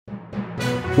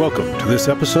Welcome to this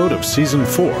episode of Season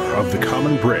 4 of The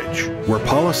Common Bridge, where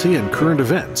policy and current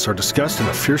events are discussed in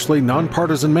a fiercely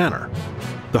nonpartisan manner.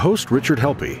 The host, Richard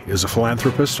Helppie, is a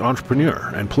philanthropist,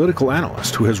 entrepreneur, and political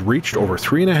analyst who has reached over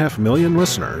 3.5 million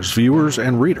listeners, viewers,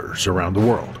 and readers around the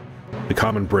world. The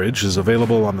Common Bridge is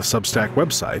available on the Substack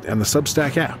website and the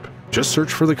Substack app. Just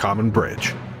search for The Common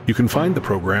Bridge. You can find the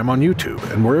program on YouTube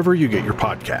and wherever you get your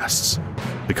podcasts.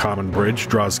 The Common Bridge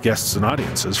draws guests and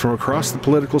audiences from across the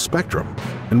political spectrum,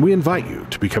 and we invite you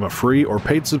to become a free or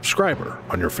paid subscriber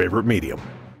on your favorite medium.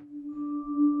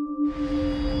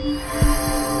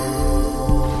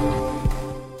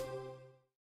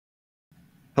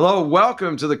 Hello,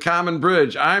 welcome to The Common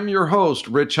Bridge. I'm your host,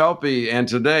 Rich Helppie, and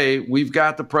today we've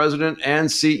got the president and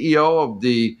CEO of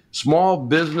the Small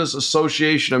Business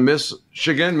Association of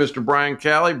Michigan, Mr. Brian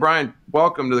Calley. Brian,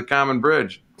 welcome to The Common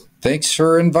Bridge. Thanks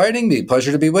for inviting me.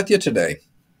 Pleasure to be with you today.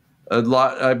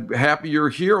 I'm happy you're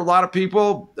here. A lot of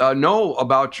people know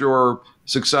about your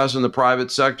success in the private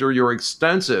sector, your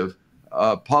extensive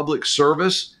public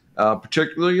service,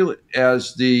 particularly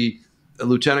as the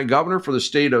Lieutenant Governor for the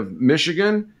state of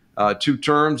Michigan, 2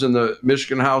 terms in the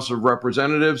Michigan House of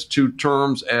Representatives, 2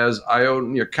 terms as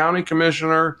Ionia County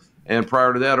Commissioner, and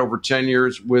prior to that, over 10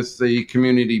 years with the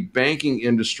community banking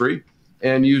industry.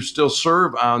 And you still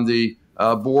serve on the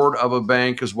board of a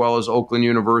bank as well as Oakland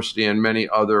University and many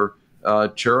other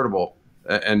charitable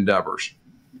endeavors.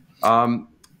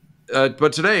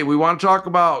 But today we want to talk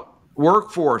about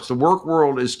workforce. The work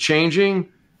world is changing.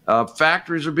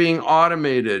 Factories are being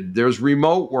automated. There's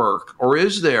remote work, or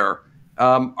is there?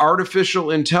 Artificial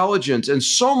intelligence, and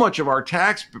so much of our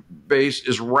tax base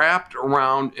is wrapped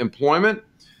around employment.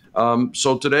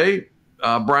 So today,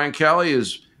 Brian Calley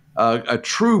is a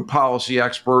true policy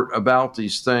expert about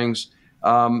these things.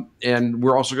 And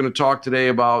we're also going to talk today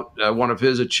about one of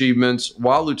his achievements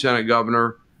while Lieutenant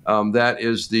Governor. That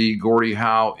is the Gordie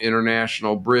Howe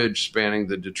International Bridge spanning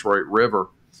the Detroit River.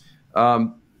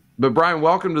 But Brian,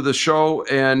 welcome to the show.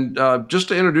 And just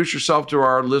to introduce yourself to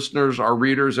our listeners, our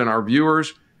readers, and our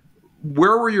viewers,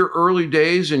 where were your early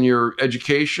days in your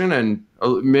education, and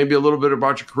maybe a little bit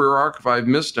about your career arc if I've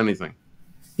missed anything?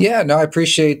 Yeah, no, I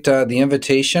appreciate the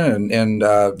invitation, and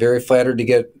very flattered to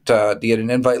get an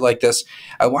invite like this.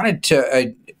 I wanted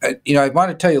to, I want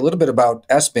to tell you a little bit about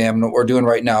SBAM and what we're doing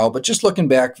right now. But just looking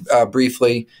back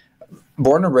briefly,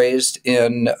 born and raised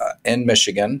in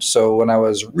Michigan. So when I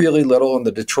was really little in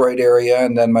the Detroit area,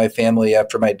 and then my family,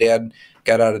 after my dad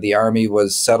got out of the Army,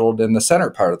 was settled in the center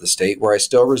part of the state, where I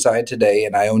still reside today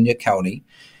in Ionia County.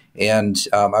 And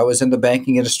I was in the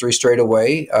banking industry straight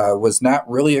away. Was not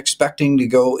really expecting to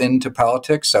go into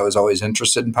politics. I was always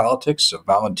interested in politics,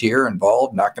 volunteer,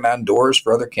 involved, knocking on doors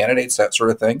for other candidates, that sort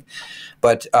of thing.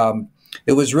 But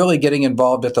it was really getting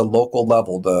involved at the local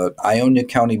level, the Ionia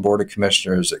County Board of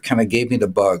Commissioners. That kind of gave me the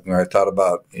bug, where I thought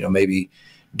about, maybe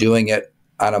doing it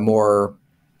on a more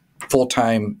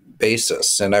full-time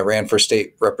basis. And I ran for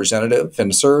state representative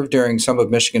and served during some of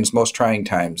Michigan's most trying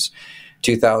times.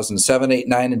 2007, 8,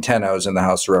 9, and 10, I was in the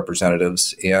House of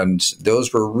Representatives, and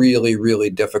those were really,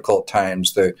 really difficult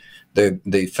times.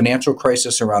 The financial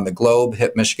crisis around the globe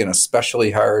hit Michigan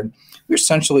especially hard. We were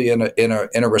essentially in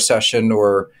a recession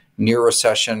or near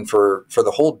recession for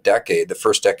the whole decade, the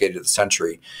first decade of the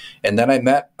century. And then I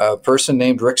met a person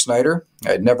named Rick Snyder.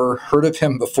 I'd never heard of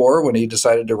him before when he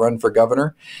decided to run for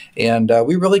governor, and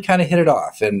we really kind of hit it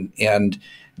off, and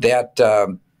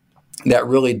that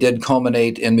really did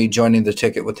culminate in me joining the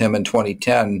ticket with him in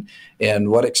 2010. And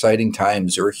what exciting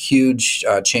times. There were huge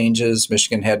changes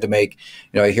Michigan had to make.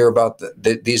 I hear about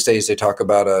these days they talk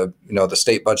about the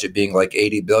state budget being like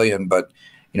 $80 billion, but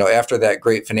after that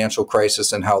great financial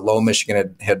crisis and how low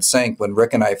Michigan had sank, when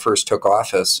Rick and I first took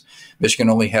office, Michigan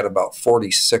only had about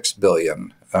 $46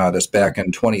 billion. That's back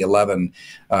in 2011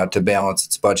 to balance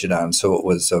its budget on. So it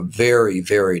was a very,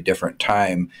 very different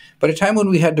time, but a time when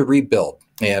we had to rebuild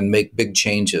and make big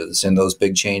changes. And those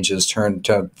big changes turned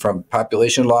from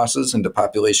population losses into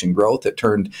population growth. It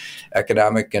turned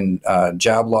economic and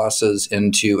job losses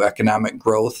into economic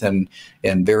growth and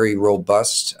very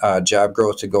robust job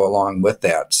growth to go along with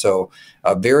that. So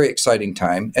a very exciting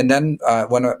time. And then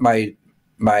when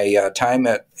my time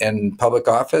in public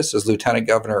office as Lieutenant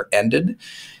Governor ended,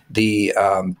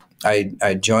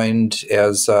 I joined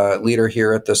as a leader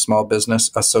here at the Small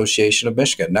Business Association of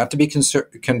Michigan, not to be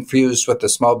confused with the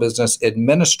Small Business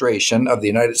Administration of the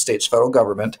United States federal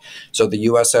government. So the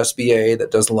USSBA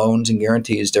that does loans and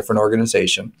guarantees, different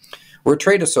organization. We're a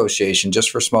trade association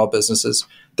just for small businesses,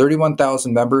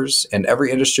 31,000 members in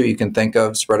every industry you can think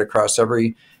of, spread across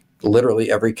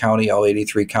literally every county, all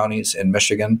 83 counties in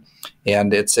Michigan.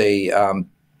 And it's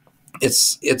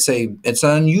it's an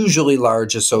unusually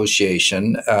large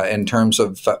association in terms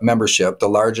of membership, the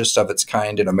largest of its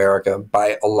kind in America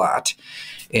by a lot,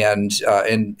 and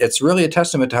it's really a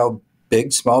testament to how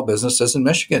big small business is in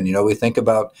Michigan. We think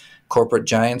about corporate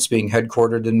giants being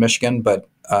headquartered in Michigan, but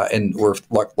and we're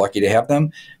lucky to have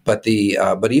them. But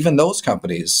but even those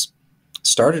companies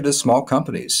started as small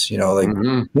companies.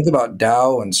 Think about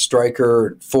Dow and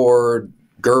Stryker, Ford,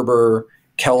 Gerber,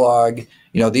 Kellogg.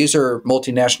 These are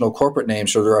multinational corporate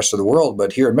names for the rest of the world,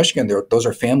 but here in Michigan, those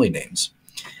are family names.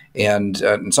 And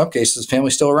in some cases,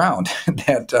 family's still around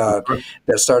that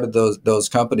started those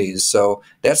companies. So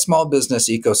that small business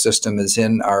ecosystem is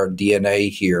in our DNA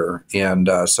here, and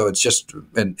so it's just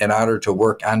an honor to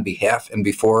work on behalf and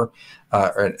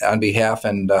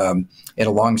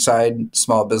alongside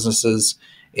small businesses,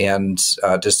 and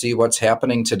to see what's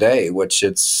happening today, which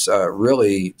it's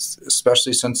really,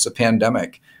 especially since the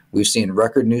pandemic, we've seen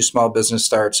record new small business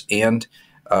starts and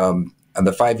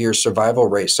the 5-year survival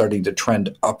rate starting to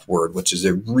trend upward, which is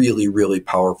a really, really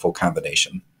powerful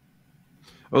combination.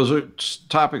 Those are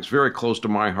topics very close to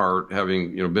my heart,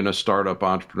 having been a startup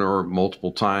entrepreneur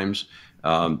multiple times.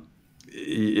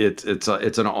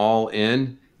 It's an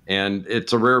all-in, and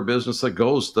it's a rare business that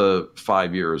goes the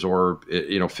 5 years or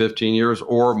 15 years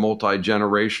or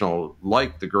multi-generational,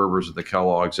 like the Gerbers, the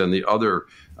Kellogg's, and the other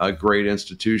great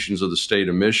institutions of the state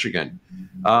of Michigan.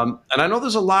 And I know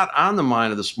there's a lot on the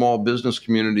mind of the small business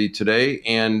community today,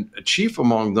 and chief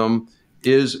among them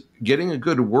is getting a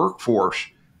good workforce.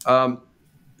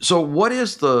 So what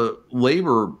is the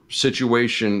labor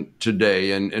situation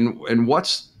today, and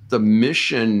what's the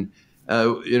mission?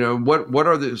 What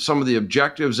are some of the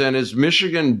objectives, and is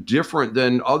Michigan different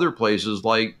than other places?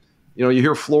 Like, you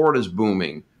hear Florida's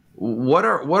booming. What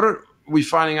are we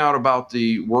finding out about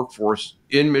the workforce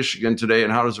in Michigan today,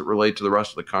 and how does it relate to the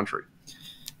rest of the country?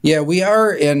 Yeah, we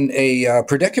are in a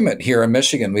predicament here in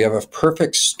Michigan. We have a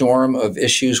perfect storm of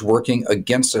issues working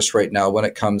against us right now when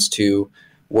it comes to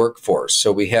workforce.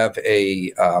 So we have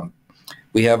a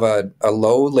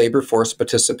low labor force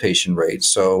participation rate.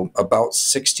 So about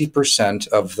 60%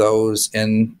 of those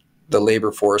in the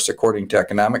labor force, according to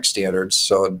economic standards,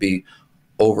 so it'd be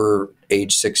over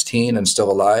age 16 and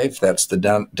still alive. That's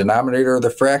the denominator of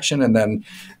the fraction, and then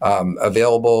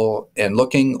available and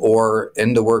looking or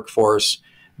in the workforce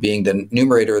being the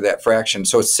numerator of that fraction.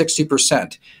 So it's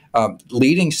 60%.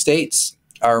 Leading states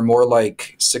are more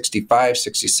like 65,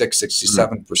 66,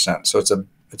 67%. So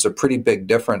it's a pretty big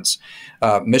difference.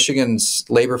 Michigan's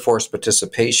labor force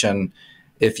participation,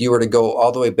 if you were to go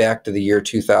all the way back to the year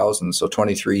 2000, so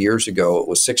 23 years ago, it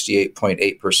was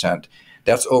 68.8%.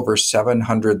 That's over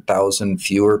 700,000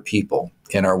 fewer people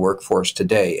in our workforce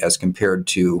today as compared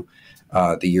to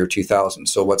the year 2000.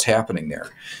 So what's happening there?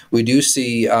 We do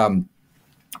see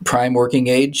prime working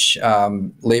age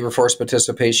labor force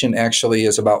participation actually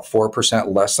is about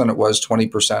 4% less than it was 20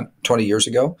 years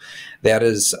ago. That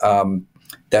is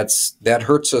that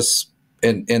hurts us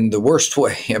in the worst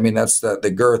way. I mean, that's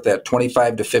the girth. That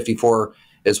 25 to 54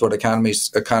 is what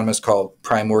economists call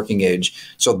prime working age.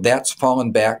 So that's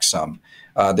fallen back some.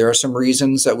 There are some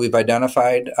reasons that we've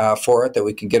identified for it that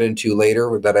we can get into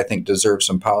later that I think deserve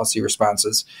some policy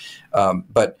responses.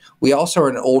 But we also are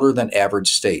an older than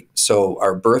average state. So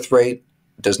our birth rate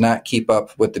does not keep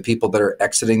up with the people that are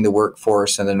exiting the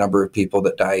workforce and the number of people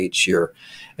that die each year.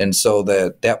 And so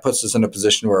that puts us in a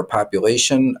position where our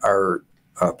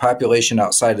population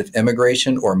outside of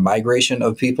immigration or migration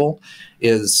of people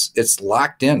it's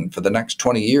locked in for the next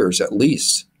 20 years at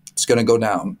least. It's going to go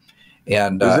down.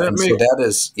 And so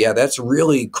that's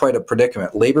really quite a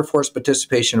predicament. Labor force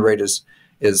participation rate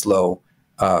is low.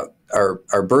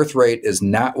 Our birth rate is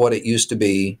not what it used to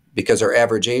be because our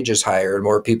average age is higher and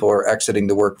more people are exiting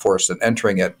the workforce than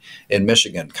entering it in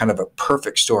Michigan. Kind of a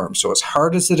perfect storm. So as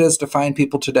hard as it is to find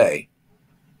people today,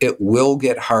 it will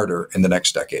get harder in the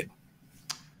next decade.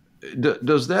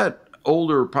 Does that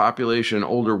older population,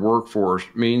 older workforce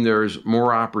mean there's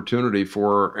more opportunity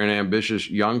for an ambitious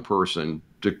young person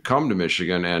to come to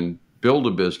Michigan and build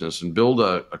a business and build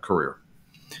a career?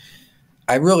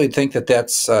 I really think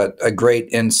that's a great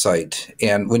insight.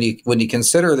 And when you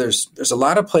consider there's a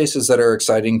lot of places that are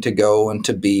exciting to go and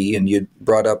to be, and you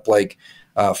brought up like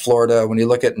Florida. When you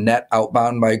look at net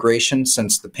outbound migration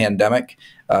since the pandemic,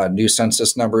 new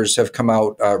census numbers have come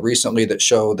out recently that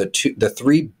show the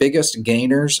three biggest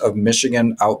gainers of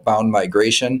Michigan outbound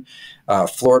migration,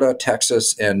 Florida,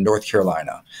 Texas, and North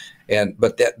Carolina.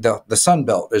 But the Sun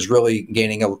Belt is really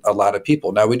gaining a lot of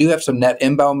people. Now, we do have some net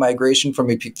inbound migration from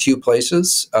a few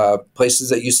places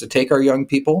that used to take our young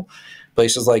people.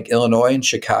 Places like Illinois and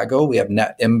Chicago, we have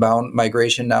net inbound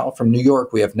migration now. From New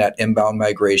York, we have net inbound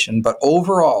migration. But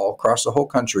overall, across the whole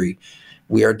country,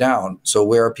 we are down. So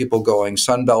where are people going?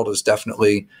 Sunbelt is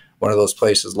definitely one of those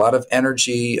places. A lot of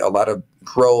energy, a lot of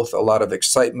growth, a lot of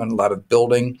excitement, a lot of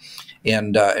building.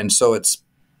 And so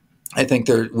I think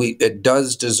it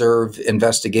does deserve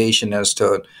investigation as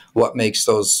to what makes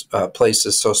those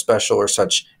places so special or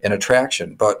such an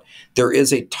attraction. But there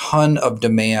is a ton of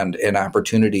demand and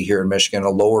opportunity here in Michigan, a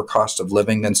lower cost of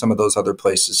living than some of those other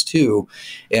places too,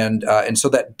 and so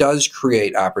that does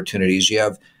create opportunities. You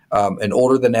have an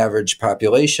older than average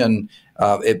population.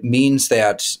 It means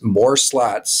that more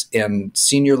slots in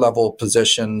senior level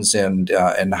positions and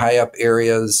high up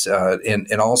areas,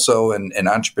 and also in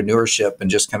entrepreneurship and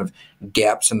just kind of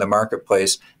gaps in the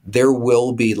marketplace. There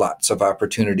will be lots of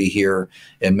opportunity here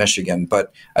in Michigan,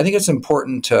 but I think it's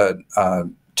important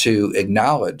to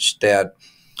acknowledge that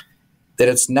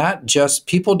it's not just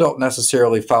people don't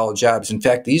necessarily follow jobs. In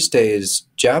fact, these days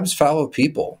jobs follow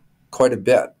people quite a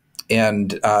bit.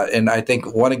 And I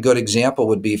think one good example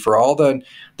would be for all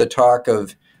the talk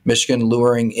of Michigan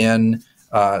luring in,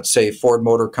 say, Ford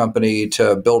Motor Company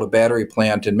to build a battery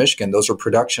plant in Michigan. Those are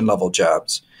production level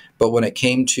jobs. But when it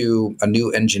came to a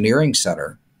new engineering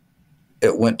center,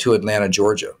 it went to Atlanta,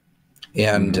 Georgia.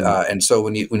 And and so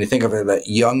when you think of it, that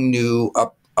young, new,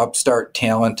 upstart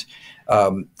talent,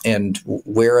 and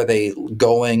where are they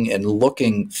going and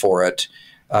looking for it?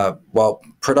 Well,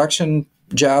 production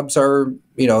jobs are,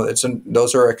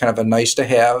 those are kind of a nice to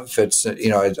have. It's,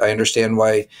 I understand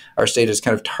why our state has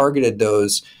kind of targeted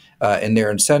those in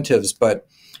their incentives, but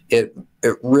it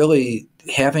really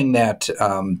having that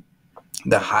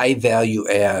the high value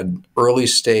add early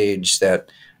stage,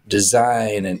 that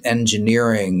design and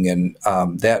engineering and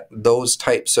that those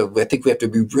types of, I think we have to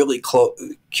be really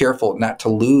careful not to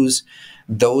lose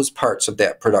those parts of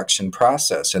that production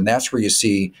process. And that's where you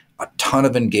see a ton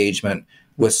of engagement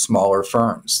with smaller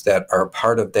firms that are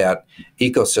part of that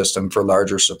ecosystem for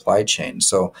larger supply chains.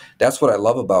 So that's what I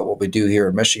love about what we do here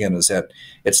in Michigan, is that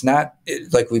it's not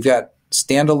like we've got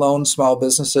standalone small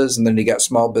businesses, and then you got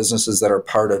small businesses that are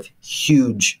part of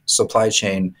huge supply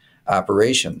chain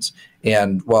operations.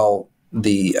 And while at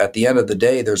the end of the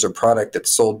day, there's a product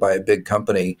that's sold by a big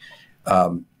company,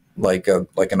 like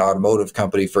an automotive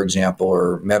company, for example,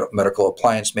 or medical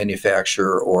appliance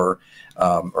manufacturer, or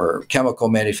chemical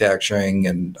manufacturing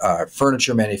and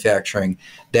furniture manufacturing,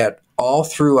 that all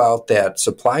throughout that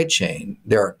supply chain,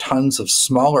 there are tons of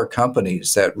smaller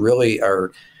companies that really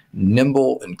are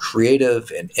nimble and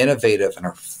creative and innovative and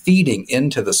are feeding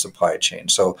into the supply chain.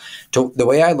 So the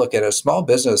way I look at it, a small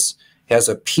business has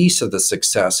a piece of the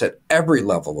success at every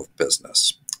level of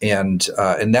business. And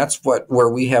that's where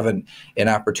we have an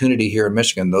opportunity here in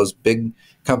Michigan. Those big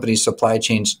company supply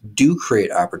chains do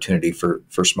create opportunity for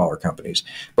smaller companies,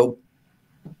 but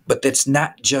it's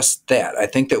not just that. I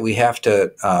think that we have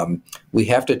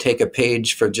to take a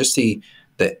page for just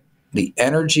the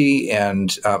energy,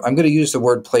 and I'm going to use the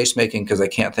word placemaking because I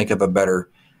can't think of a better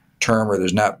term, or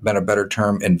there's not been a better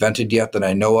term invented yet that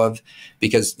I know of.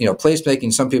 Because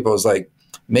placemaking, some people is like,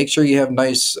 make sure you have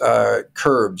nice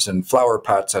curbs and flower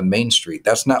pots on Main Street.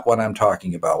 That's not what I'm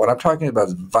talking about. What I'm talking about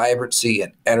is vibrancy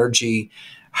and energy,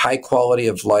 high quality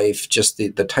of life, just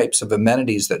the types of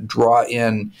amenities that draw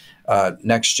in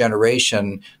next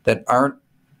generation, that aren't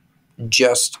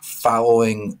just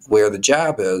following where the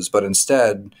job is, but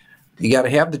instead you got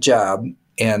to have the job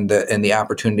and the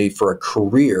opportunity for a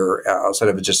career outside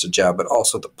of just a job, but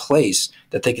also the place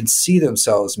that they can see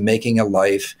themselves making a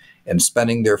life and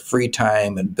spending their free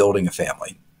time and building a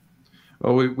family.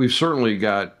 Well, we've certainly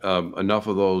got enough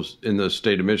of those in the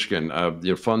state of Michigan.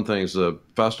 Fun things, the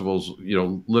festivals,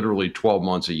 literally 12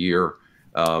 months a year,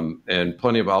 and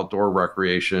plenty of outdoor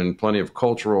recreation, plenty of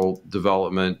cultural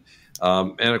development.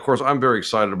 And of course, I'm very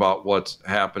excited about what's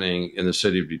happening in the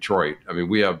city of Detroit. I mean,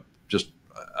 we have just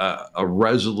a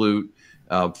resolute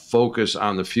focus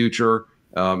on the future,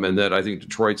 and that I think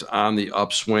Detroit's on the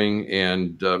upswing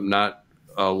and not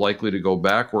likely to go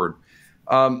backward.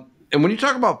 And when you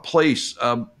talk about place,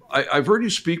 I've heard you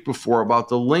speak before about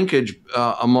the linkage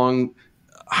among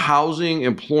housing,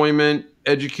 employment,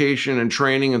 education, and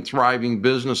training, and thriving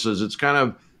businesses. It's kind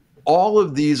of all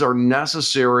of these are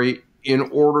necessary in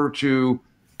order to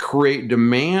create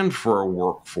demand for a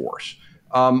workforce.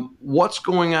 What's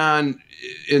going on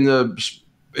in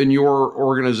your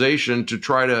organization to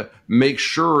try to make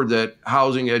sure that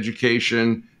housing,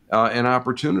 education, and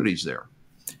opportunities there?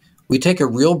 We take a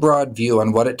real broad view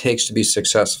on what it takes to be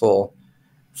successful,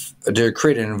 to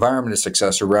create an environment of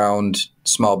success around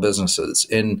small businesses.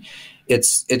 And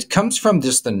it comes from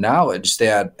just the knowledge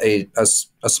that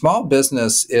a small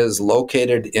business is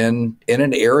located in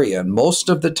an area, and most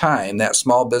of the time that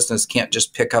small business can't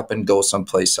just pick up and go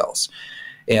someplace else.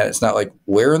 And it's not like,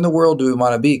 where in the world do we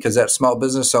want to be? Because that small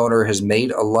business owner has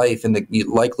made a life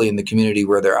likely in the community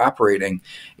where they're operating,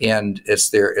 and it's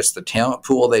the talent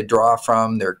pool they draw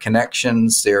from, their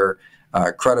connections, their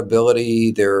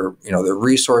credibility, their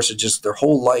resources, just their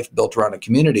whole life built around a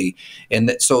community.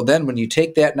 And so then when you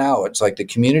take that knowledge, like the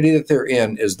community that they're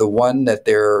in is the one that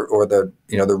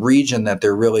the region that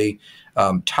they're really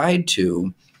tied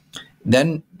to,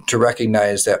 then to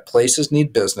recognize that places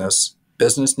need business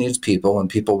needs people, and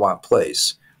people want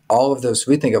place. All of those,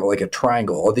 we think of it like a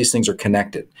triangle. All these things are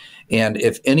connected. And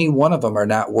if any one of them are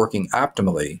not working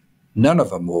optimally, none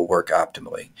of them will work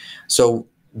optimally. So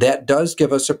that does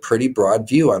give us a pretty broad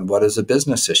view on what is a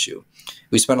business issue.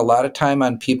 We spend a lot of time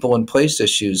on people and place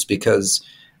issues because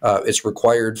it's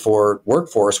required for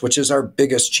workforce, which is our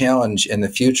biggest challenge in the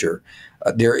future.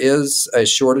 There is a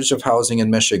shortage of housing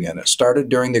in Michigan. It started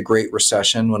during the Great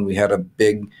Recession when we had a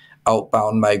big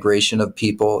outbound migration of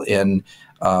people in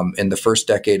the first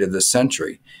decade of the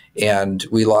century. And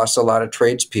we lost a lot of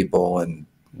tradespeople, and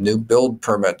new build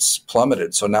permits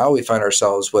plummeted. So now we find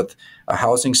ourselves with a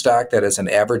housing stock that has an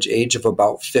average age of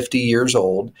about 50 years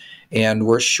old, and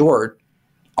we're short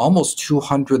almost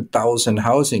 200,000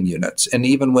 housing units. And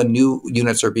even when new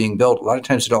units are being built, a lot of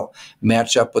times they don't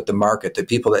match up with the market. The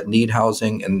people that need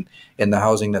housing and the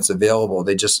housing that's available,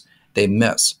 they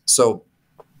miss. So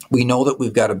we know that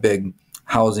we've got a big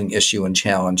housing issue and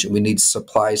challenge, and we need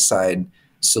supply side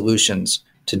solutions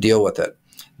to deal with it.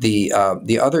 The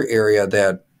other area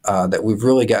that we've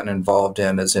really gotten involved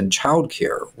in is in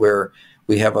childcare, where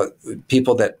we have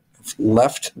people that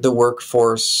left the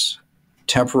workforce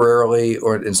temporarily,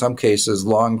 or in some cases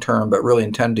long term, but really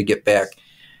intend to get back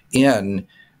in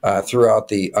throughout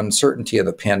the uncertainty of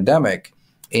the pandemic.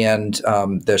 And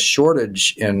the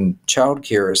shortage in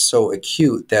childcare is so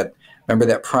acute that, remember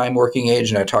that prime working age,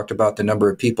 and I talked about the number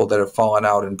of people that have fallen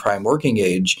out in prime working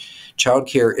age.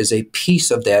 Childcare is a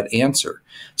piece of that answer.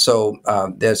 So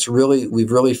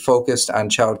we've really focused on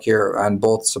childcare on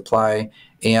both supply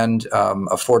and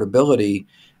affordability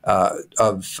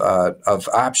of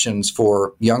options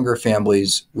for younger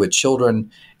families with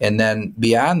children. And then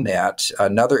beyond that,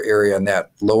 another area in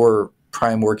that lower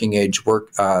prime working age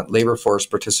labor force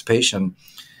participation,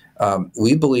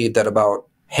 we believe that about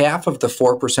half of the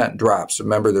 4% drops,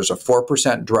 remember there's a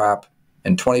 4% drop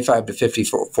in 25 to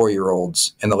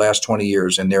 54-year-olds in the last 20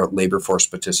 years in their labor force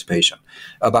participation.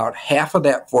 About half of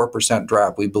that 4%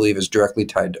 drop, we believe, is directly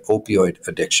tied to opioid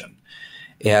addiction.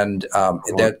 And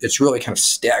that it's really kind of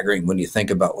staggering when you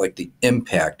think about like the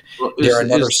impact. Well, there are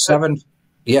another seven.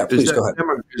 Yeah, please go ahead.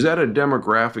 Is that a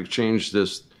demographic change?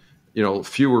 This,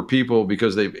 fewer people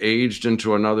because they've aged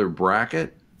into another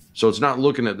bracket. So it's not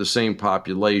looking at the same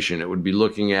population. It would be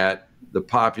looking at the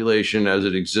population as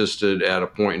it existed at a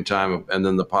point in time, and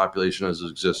then the population as it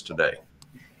exists today.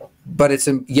 But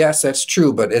yes, that's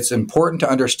true. But it's important to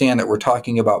understand that we're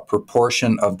talking about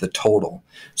proportion of the total.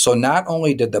 So not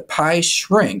only did the pie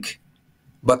shrink,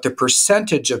 but the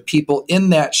percentage of people in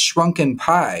that shrunken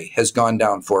pie has gone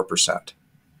down 4%.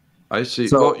 I see.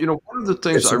 So well, one of the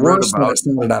things it's I read worse about than it's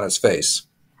sounded on its face.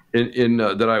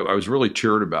 that I was really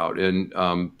cheered about in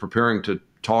preparing to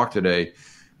talk today,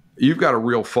 you've got a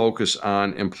real focus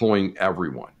on employing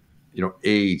everyone.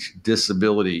 Age,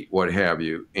 disability, what have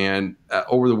you. And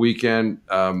over the weekend,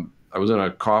 I was in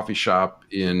a coffee shop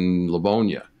in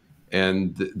Livonia,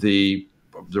 and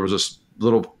there was a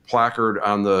little placard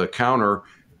on the counter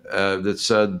that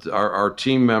said our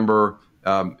team member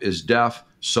is deaf,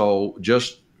 so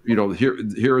just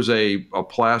here's a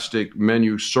plastic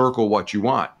menu, circle what you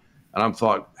want. And I'm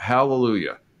thought,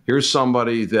 hallelujah, here's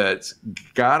somebody that's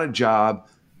got a job,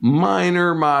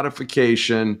 minor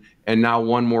modification, and now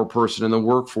one more person in the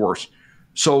workforce.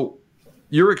 So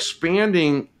you're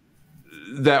expanding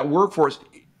that workforce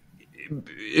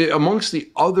amongst the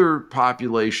other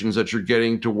populations that you're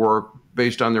getting to work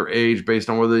based on their age, based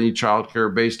on whether they need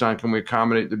childcare, based on can we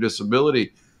accommodate their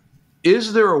disability.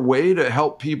 Is there a way to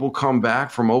help people come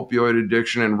back from opioid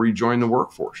addiction and rejoin the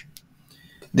workforce?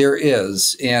 There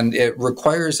is, and it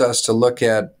requires us to look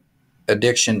at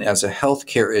addiction as a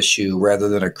healthcare issue rather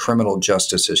than a criminal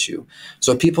justice issue.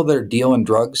 So people that are dealing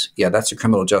drugs, yeah, that's a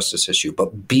criminal justice issue.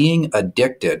 But being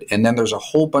addicted, and then there's a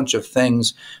whole bunch of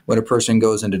things when a person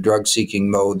goes into drug-seeking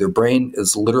mode, their brain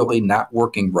is literally not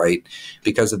working right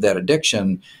because of that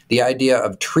addiction. The idea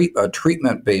of a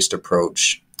treatment-based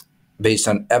approach based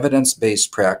on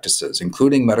evidence-based practices,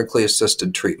 including medically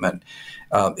assisted treatment,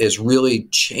 is really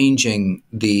changing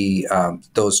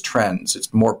those trends.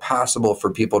 It's more possible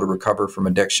for people to recover from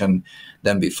addiction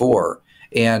than before.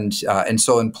 And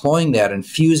so employing that,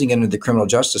 infusing it into the criminal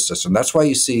justice system. That's why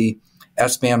you see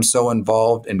SBAM so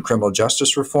involved in criminal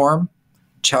justice reform,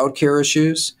 childcare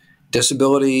issues,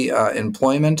 disability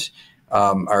employment,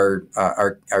 our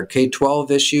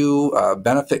K-12 issue,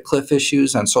 benefit cliff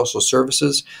issues on social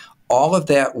services. All of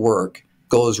that work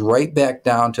goes right back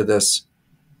down to this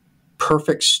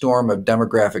perfect storm of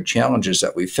demographic challenges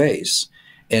that we face,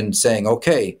 and saying,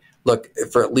 okay, look,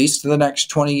 for at least the next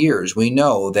 20 years, we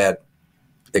know that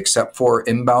except for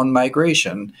inbound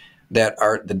migration, that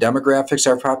the demographics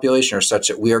of our population are such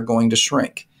that we are going to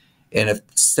shrink. And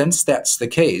since that's the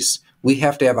case, we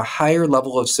have to have a higher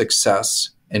level of success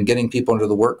in getting people into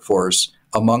the workforce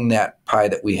among that pie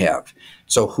that we have.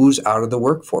 So who's out of the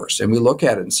workforce? And we look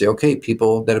at it and say, okay,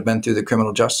 people that have been through the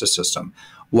criminal justice system,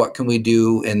 what can we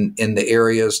do in the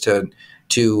areas to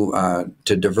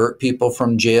divert people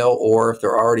from jail, or if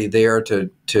they're already there,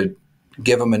 to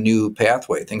give them a new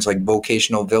pathway? Things like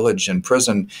vocational village and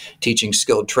prison, teaching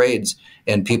skilled trades,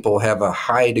 and people have a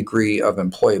high degree of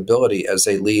employability as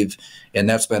they leave. And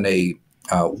that's been a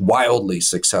wildly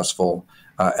successful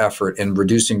effort in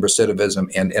reducing recidivism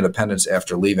and independence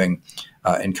after leaving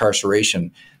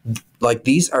incarceration. Like,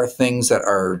 these are things that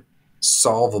are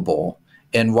solvable.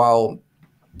 And while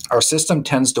our system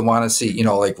tends to want to see,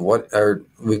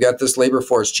 we've got this labor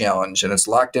force challenge and it's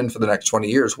locked in for the next 20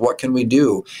 years. What can we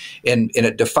do? And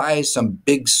it defies some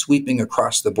big sweeping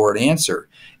across the board answer.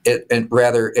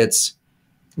 It's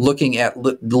looking at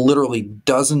literally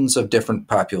dozens of different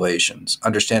populations,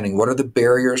 understanding what are the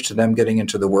barriers to them getting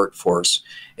into the workforce,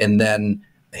 and then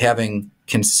having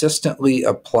consistently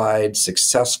applied,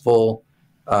 successful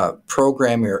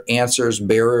programming or answers,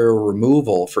 barrier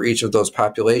removal for each of those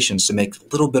populations to make a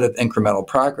little bit of incremental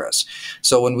progress.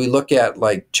 So when we look at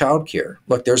like childcare,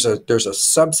 look, there's a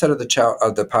subset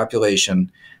of the population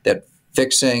that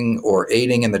fixing or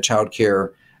aiding in the childcare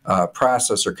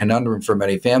process or conundrum for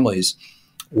many families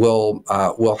will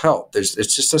help.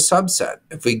 It's just a subset.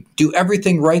 If we do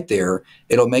everything right there,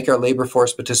 it'll make our labor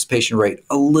force participation rate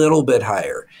a little bit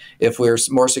higher. If we're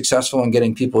more successful in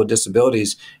getting people with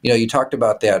disabilities, you talked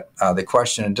about that, the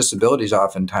question in disabilities,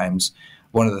 oftentimes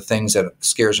one of the things that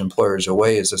scares employers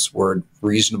away is this word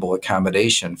reasonable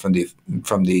accommodation from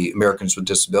the Americans with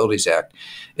Disabilities Act.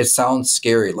 It sounds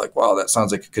scary, like, wow, that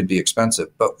sounds like it could be expensive.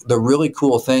 But the really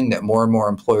cool thing that more and more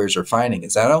employers are finding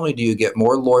is not only do you get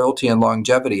more loyalty and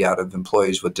longevity out of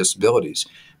employees with disabilities,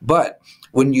 but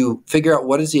when you figure out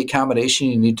what is the accommodation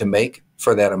you need to make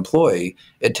for that employee,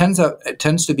 it tends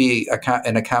to be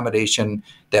an accommodation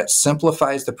that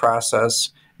simplifies the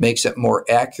process, makes it more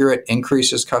accurate,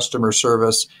 increases customer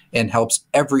service, and helps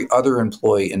every other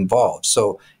employee involved.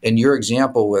 So in your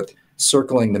example with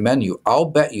circling the menu, I'll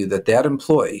bet you that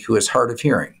employee who is hard of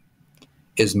hearing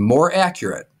is more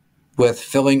accurate with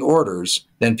filling orders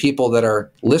than people that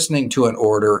are listening to an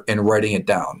order and writing it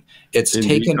down. It's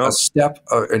taken a step,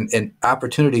 an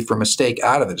opportunity for mistake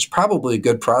out of it. It's probably a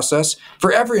good process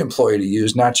for every employee to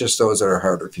use, not just those that are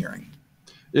hard of hearing.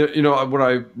 What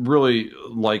I really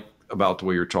like about the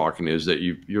way you're talking is that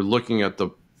you're looking at the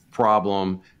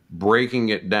problem, breaking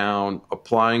it down,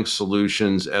 applying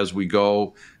solutions as we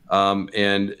go,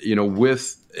 and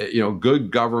with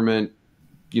good government,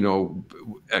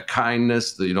 a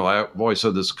kindness. I've always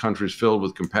said this country is filled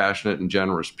with compassionate and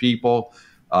generous people,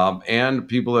 and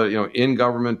people that in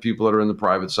government, people that are in the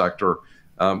private sector.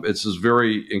 It's just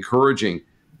very encouraging,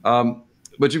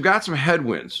 but you've got some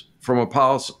headwinds from a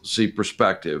policy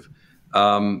perspective.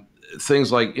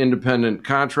 Things like independent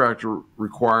contractor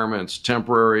requirements,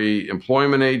 temporary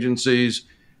employment agencies,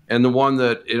 and the one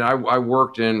that I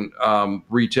worked in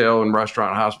retail and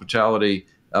restaurant hospitality,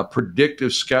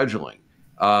 predictive scheduling.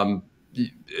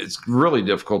 It's really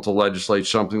difficult to legislate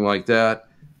something like that.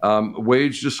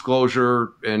 Wage disclosure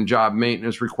and job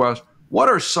maintenance requests. What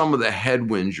are some of the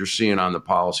headwinds you're seeing on the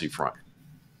policy front?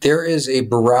 There is a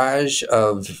barrage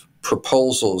of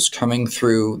proposals coming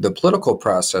through the political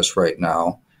process right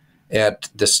now at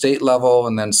the state level,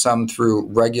 and then some through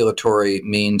regulatory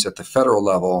means at the federal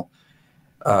level,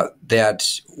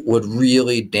 that would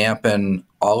really dampen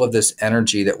all of this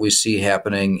energy that we see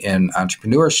happening in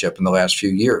entrepreneurship in the last few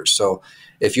years. So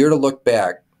if you're to look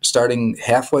back, starting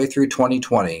halfway through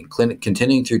 2020,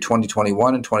 continuing through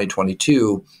 2021 and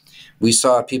 2022, we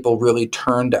saw people really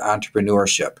turn to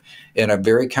entrepreneurship. And a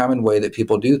very common way that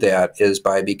people do that is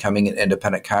by becoming an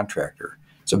independent contractor.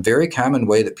 It's a very common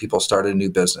way that people start a new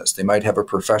business. They might have a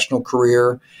professional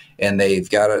career and they've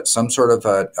got some sort of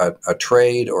a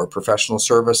trade or a professional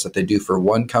service that they do for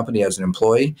one company as an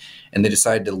employee, and they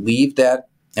decide to leave that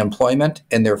employment,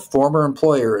 and their former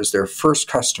employer is their first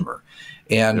customer.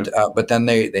 And but then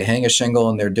they hang a shingle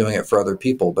and they're doing it for other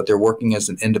people, but they're working as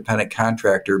an independent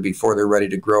contractor before they're ready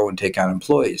to grow and take on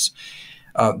employees.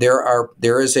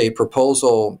 There is a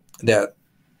proposal that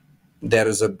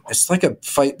it's like a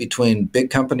fight between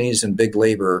big companies and big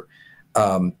labor,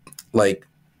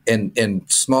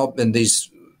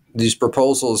 these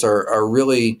proposals are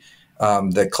really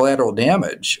the collateral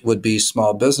damage would be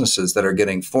small businesses that are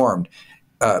getting formed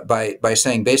by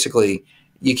saying basically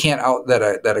you can't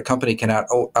that a company cannot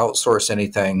outsource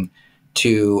anything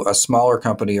to a smaller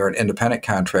company or an independent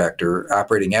contractor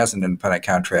operating as an independent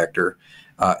contractor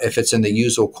if it's in the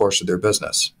usual course of their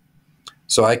business.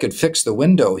 So I could fix the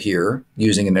window here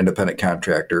using an independent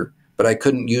contractor, but I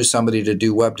couldn't use somebody to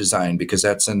do web design because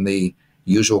that's in the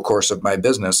usual course of my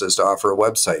business is to offer a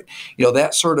website.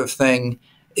 That sort of thing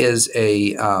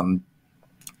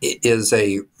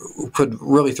could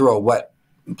really throw a wet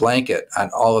blanket on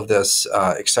all of this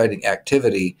exciting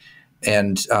activity,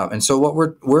 and so what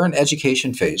we're in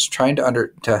education phase, trying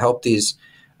to help these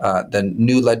the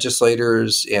new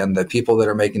legislators and the people that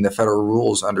are making the federal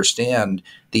rules understand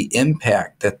the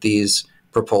impact that these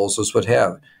proposals would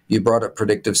have. You brought up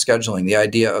predictive scheduling, the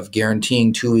idea of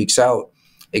guaranteeing 2 weeks out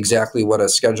exactly what a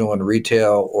schedule in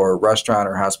retail or restaurant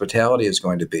or hospitality is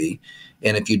going to be,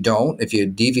 and if you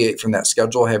deviate from that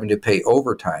schedule, having to pay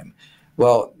overtime.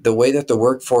 Well, the way that the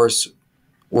workforce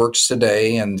works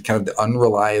today and kind of the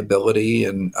unreliability,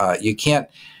 and you can't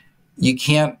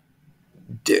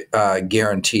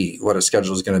guarantee what a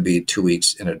schedule is going to be 2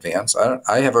 weeks in advance.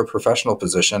 I have a professional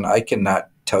position. I cannot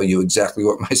tell you exactly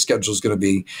what my schedule is going to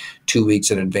be 2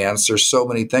 weeks in advance. There's so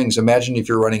many things. Imagine if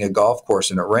you're running a golf course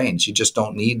and it rains. You just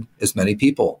don't need as many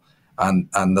people on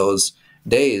those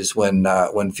days when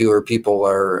fewer people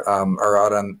are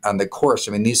out on the course.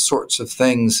 I mean, these sorts of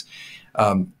things.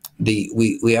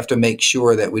 We have to make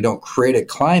sure that we don't create a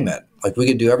climate. Like we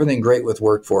could do everything great with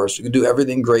workforce. We could do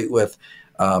everything great with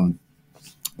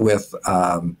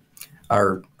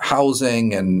our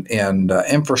housing and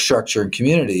infrastructure and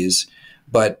communities.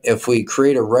 But if we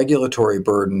create a regulatory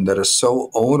burden that is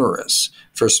so onerous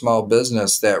for small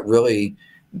business that really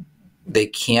they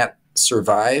can't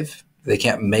survive, they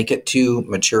can't make it to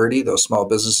maturity, those small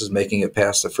businesses making it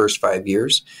past the first 5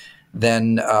 years,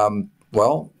 then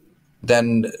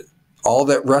all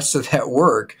that rest of that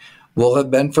work will have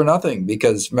been for nothing,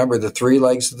 because remember the three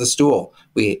legs of the stool.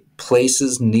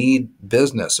 Places need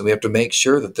business, and we have to make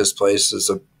sure that this place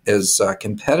is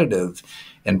competitive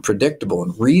and predictable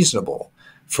and reasonable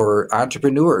for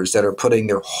entrepreneurs that are putting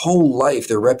their whole life,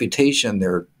 their reputation,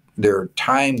 their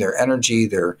time, their energy,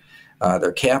 their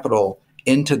capital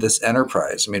into this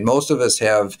enterprise. I mean, most of us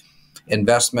have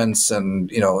investments and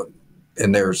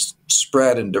they're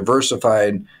spread and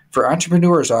diversified. For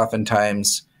entrepreneurs,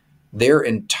 oftentimes, their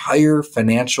entire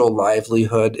financial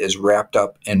livelihood is wrapped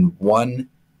up in one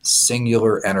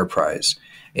singular enterprise.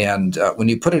 And when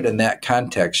you put it in that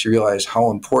context, you realize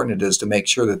how important it is to make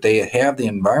sure that they have the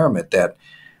environment that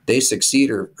they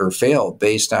succeed or fail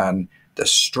based on the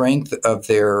strength of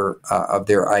their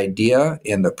idea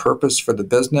and the purpose for the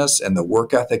business and the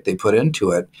work ethic they put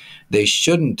into it. They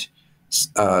shouldn't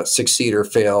succeed or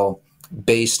fail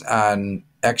based on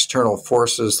external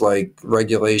forces like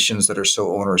regulations that are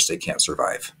so onerous they can't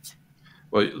survive.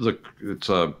 Well, look, it's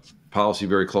a policy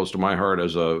very close to my heart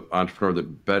as an entrepreneur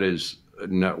that bet his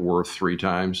net worth 3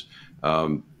 times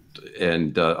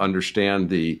and understand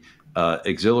the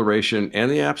exhilaration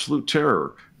and the absolute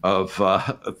terror of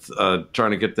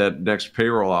trying to get that next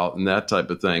payroll out and that type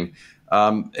of thing.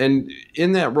 And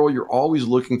in that role, you're always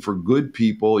looking for good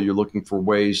people. You're looking for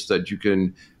ways that you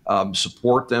can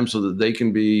support them so that they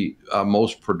can be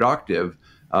most productive.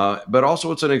 But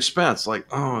also it's an expense. Like,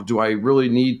 oh, do I really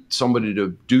need somebody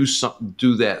to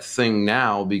do that thing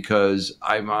now because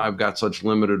I've got such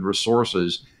limited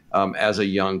resources as a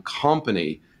young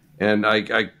company? And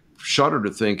I shudder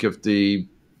to think if the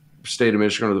state of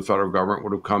Michigan or the federal government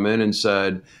would have come in and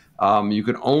said, you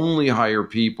can only hire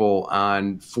people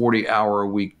on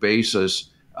 40-hour-a-week basis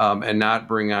and not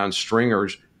bring on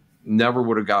stringers, never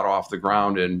would have got off the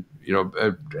ground in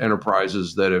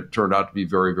enterprises that have turned out to be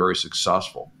very, very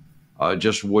successful. It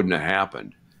just wouldn't have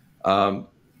happened.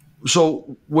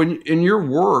 So when in your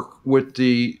work with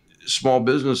the Small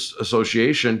Business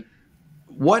Association,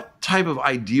 what type of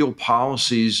ideal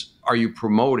policies are you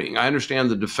promoting? I understand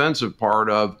the defensive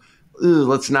part of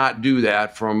let's not do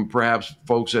that from perhaps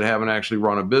folks that haven't actually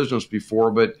run a business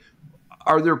before, but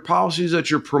Are there policies that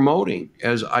you're promoting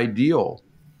as ideal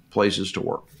places to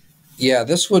work? Yeah,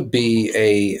 this would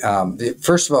be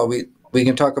first of all, we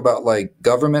can talk about like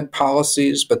government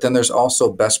policies, but then there's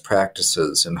also best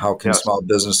practices and how can Yes. small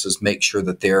businesses make sure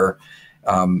that they're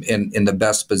in the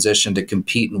best position to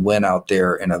compete and win out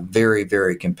there in a very,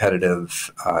 very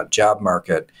competitive job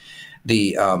market.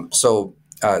 On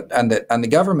the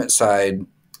government side,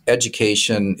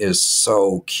 education is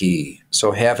so key.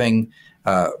 So having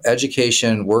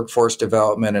education, workforce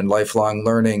development, and lifelong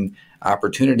learning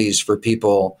opportunities for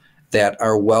people that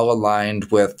are well aligned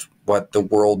with what the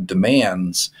world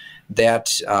demands,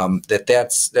 that's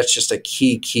just a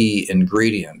key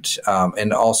ingredient,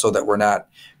 and also that we're not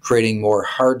creating more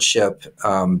hardship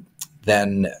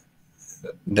than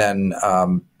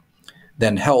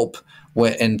help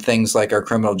in things like our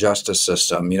criminal justice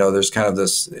system. There's kind of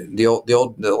the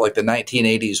old like the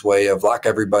 1980s way of lock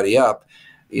everybody up.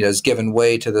 Has given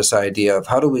way to this idea of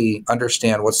how do we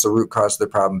understand what's the root cause of the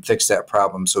problem, fix that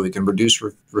problem so we can reduce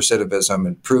recidivism,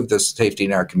 improve the safety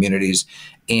in our communities,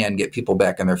 and get people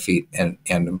back on their feet and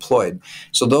employed.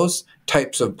 So those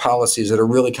types of policies that are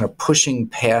really kind of pushing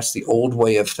past the old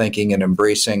way of thinking and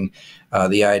embracing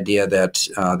the idea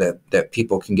that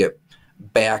people can get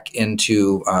back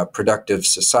into productive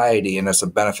society, and it's a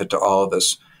benefit to all of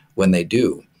us when they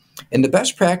do. In the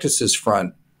best practices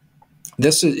front,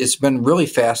 it's been really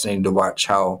fascinating to watch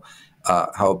how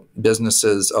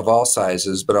businesses of all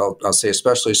sizes, but I'll say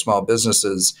especially small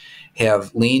businesses,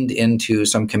 have leaned into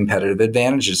some competitive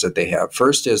advantages that they have.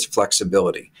 First is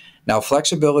flexibility. Now,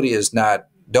 flexibility is not,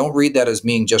 don't read that as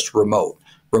being just remote.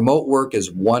 Remote work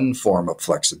is one form of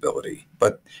flexibility,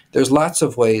 but there's lots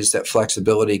of ways that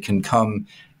flexibility can come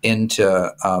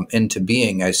into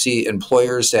being. I see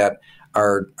employers that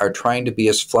are trying to be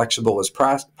as flexible as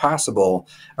possible,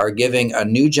 are giving a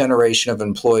new generation of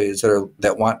employees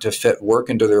that want to fit work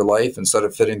into their life instead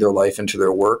of fitting their life into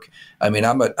their work. I mean,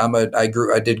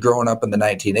 I did growing up in the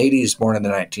 1980s, born in the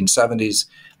 1970s.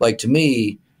 Like, to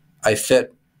me, I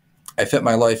fit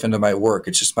my life into my work.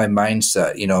 It's just my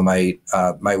mindset.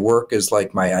 My work is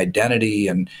like my identity,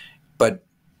 but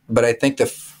I think the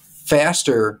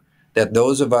faster that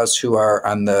those of us who are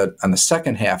on the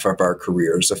second half of our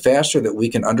careers, the faster that we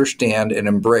can understand and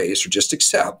embrace or just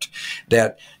accept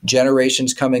that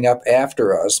generations coming up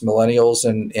after us, millennials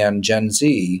and Gen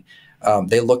Z,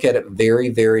 they look at it very,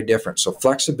 very different. So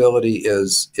flexibility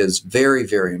is very,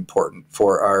 very important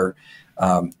for our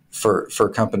for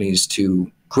companies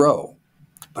to grow.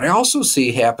 But I also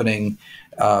see happening.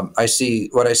 What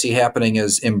I see happening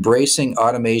is embracing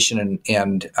automation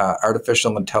and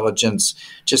artificial intelligence,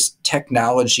 just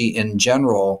technology in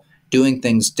general, doing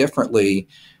things differently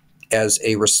as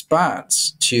a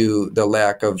response to the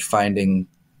lack of finding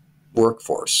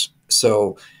workforce.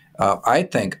 So I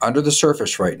think under the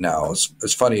surface right now,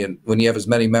 it's funny, and when you have as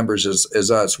many members as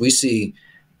us, we see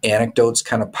anecdotes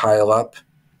kind of pile up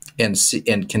and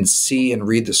can see and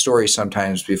read the story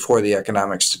sometimes before the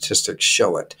economic statistics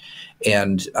show it.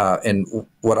 And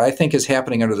what I think is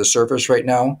happening under the surface right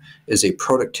now is a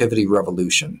productivity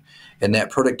revolution. And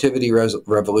that productivity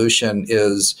revolution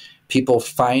is people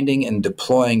finding and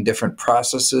deploying different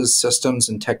processes, systems,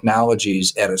 and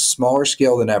technologies at a smaller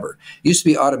scale than ever. Used to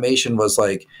be automation was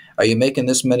like, are you making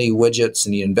this many widgets,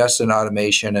 and you invest in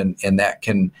automation and that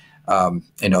can, then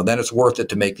it's worth it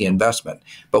to make the investment.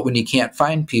 But when you can't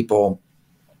find people,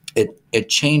 it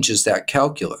changes that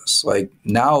calculus. Like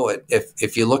now,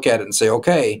 if you look at it and say,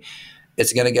 okay,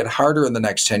 it's going to get harder in the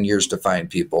next 10 years to find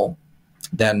people,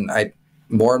 then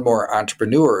more and more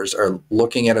entrepreneurs are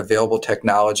looking at available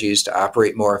technologies to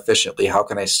operate more efficiently. How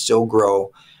can I still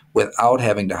grow without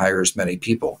having to hire as many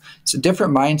people? It's a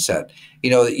different mindset.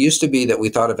 It used to be that we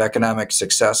thought of economic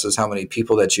success as how many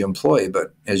people that you employ.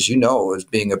 But as you know, as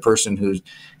being a person who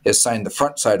has signed the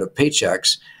front side of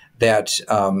paychecks, that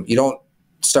you don't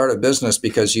start a business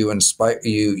because you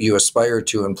aspire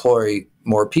to employ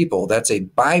more people. That's a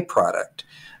byproduct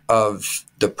of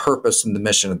the purpose and the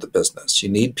mission of the business. You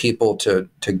need people to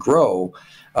grow.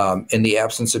 In the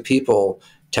absence of people,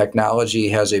 technology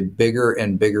has a bigger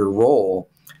and bigger role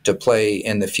to play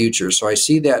in the future. So I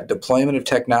see that deployment of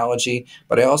technology,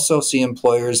 but I also see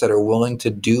employers that are willing to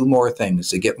do more things,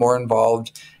 to get more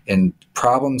involved in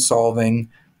problem solving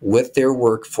with their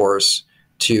workforce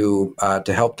to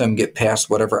help them get past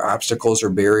whatever obstacles or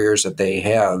barriers that they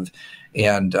have.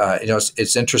 And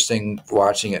it's interesting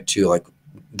watching it too. Like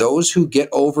those who get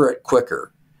over it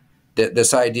quicker,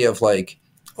 this idea of like,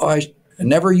 I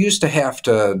never used to have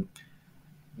to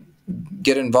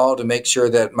get involved and make sure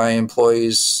that my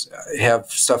employees have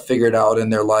stuff figured out in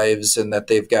their lives and that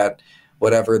they've got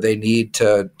whatever they need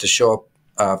to show up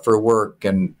for work,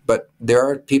 but there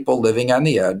are people living on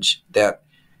the edge that,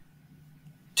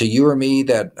 to you or me,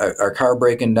 that our car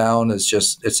breaking down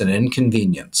it's an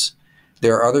inconvenience.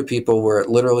 There are other people where it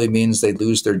literally means they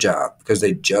lose their job because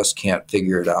they just can't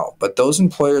figure it out. But those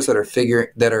employers that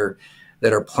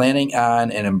are planning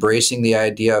on and embracing the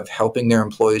idea of helping their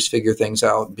employees figure things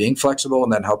out, being flexible,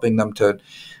 and then helping them to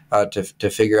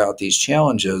figure out these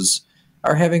challenges,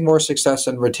 are having more success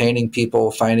in retaining people,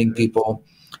 finding people,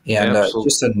 and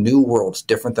just a new world. It's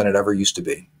different than it ever used to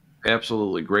be.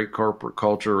 Absolutely. Great corporate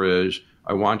culture is,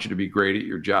 I want you to be great at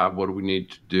your job. What do we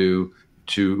need to do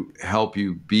to help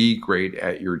you be great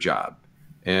at your job?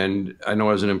 And I know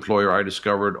as an employer, I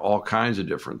discovered all kinds of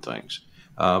different things.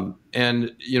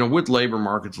 And, with labor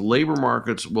markets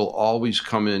will always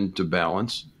come into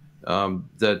balance,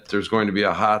 that there's going to be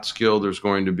a hot skill, there's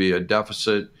going to be a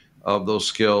deficit of those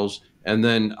skills, and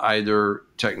then either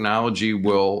technology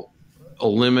will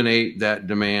eliminate that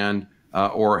demand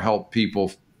or help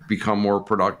people become more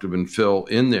productive and fill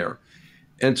in there.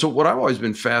 And so what I've always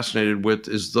been fascinated with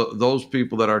is those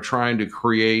people that are trying to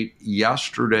create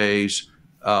yesterday's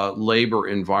labor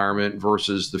environment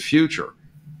versus the future.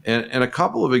 And a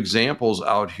couple of examples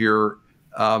out here,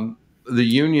 the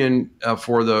union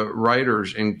for the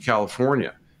writers in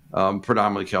California,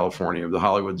 predominantly California, the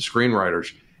Hollywood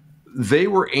screenwriters, they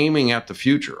were aiming at the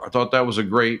future. I thought that was a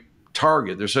great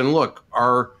target. They're saying, look,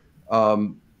 our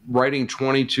writing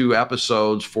 22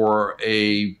 episodes for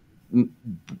a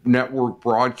network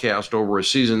broadcast over a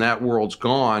season, that world's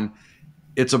gone.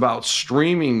 It's about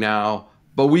streaming now,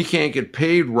 but we can't get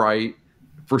paid right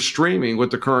for streaming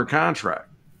with the current contract.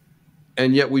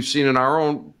 And yet we've seen in our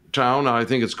own town, and I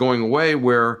think it's going away,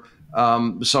 where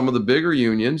some of the bigger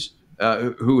unions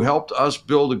who helped us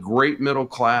build a great middle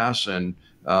class and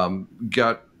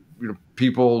got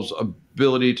people's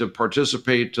ability to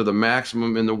participate to the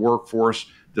maximum in the workforce,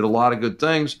 did a lot of good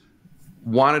things,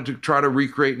 wanted to try to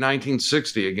recreate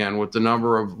 1960 again with the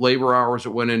number of labor hours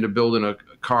that went into building a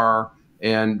car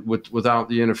and without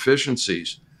the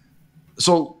inefficiencies.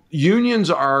 So unions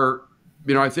are,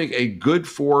 I think, a good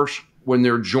force when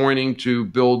they're joining to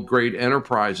build great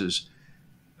enterprises.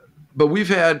 But we've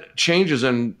had changes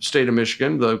in the state of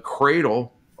Michigan, the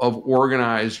cradle of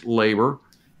organized labor,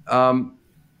 and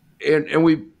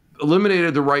we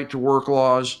eliminated the right to work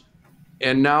laws,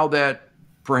 and now that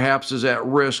perhaps is at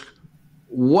risk.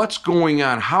 What's going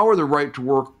on? How are the right to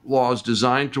work laws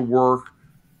designed to work?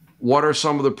 What are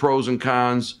some of the pros and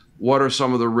cons? What are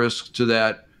some of the risks to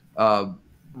that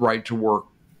right to work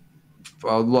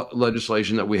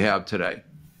legislation that we have today?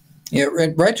 Yeah,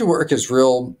 right to work is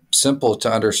real simple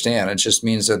to understand. It just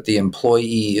means that the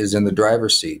employee is in the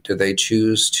driver's seat. Do they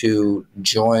choose to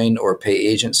join or pay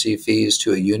agency fees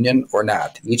to a union or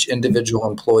not? Each individual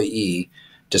employee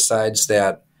decides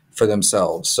that for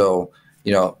themselves. So,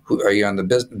 are you on on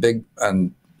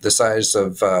the side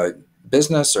of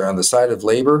business or on the side of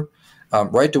labor?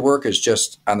 Right to work is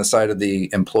just on the side of the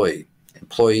employee.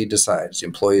 Employee decides. The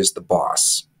employee is the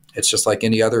boss. It's just like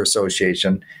any other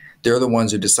association. They're the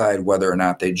ones who decide whether or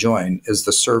not they join. Is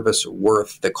the service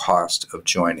worth the cost of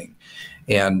joining?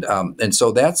 And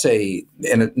so that's in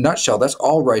a nutshell, that's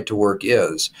all right to work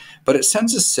is. But it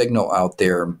sends a signal out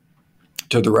there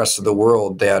to the rest of the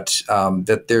world that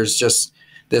that there's just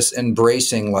this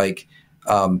embracing,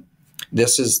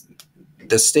 this is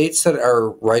the states that are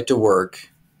right to work,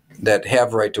 that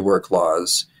have right to work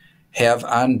laws, have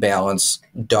on balance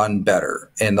done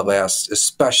better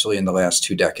especially in the last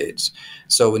 2 decades.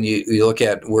 So when you look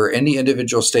at where any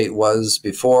individual state was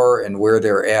before and where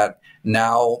they're at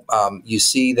now, you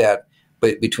see that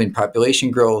between population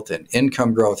growth and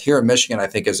income growth here in Michigan, I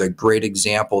think is a great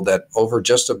example that over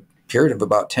just a period of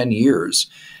about 10 years,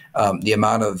 the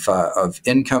amount of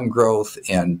income growth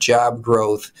and job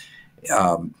growth,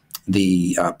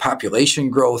 the population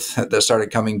growth that started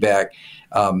coming back,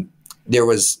 there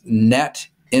was net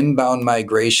inbound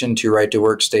migration to right to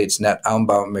work states, net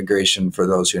outbound migration for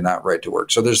those who are not right to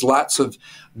work. So there's lots of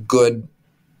good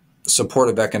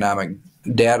supportive economic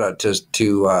data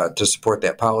to support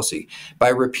that policy. By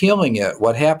repealing it,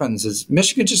 what happens is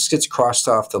Michigan just gets crossed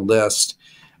off the list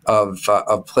of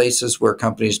places where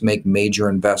companies make major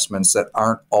investments that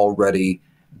aren't already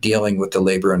dealing with the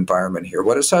labor environment here.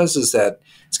 What it says is that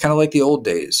it's kind of like the old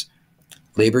days.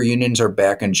 Labor unions are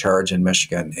back in charge in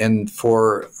Michigan. And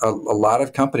for a lot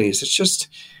of companies, it's just,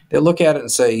 they look at it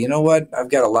and say, you know what, I've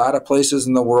got a lot of places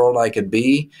in the world I could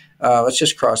be. Let's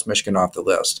just cross Michigan off the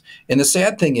list. And the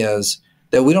sad thing is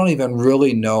that we don't even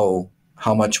really know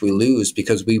how much we lose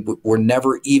because we were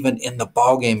never even in the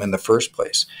ballgame in the first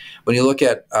place. When you look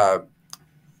at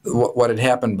what had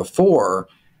happened before,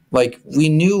 like we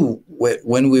knew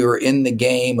when we were in the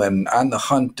game and on the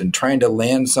hunt and trying to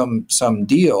land some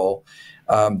deal,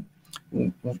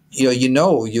 you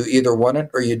either won it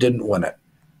or you didn't win it.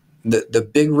 The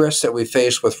big risk that we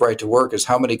face with right to work is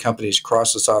how many companies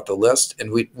cross us off the list,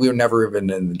 and we were never even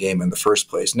in the game in the first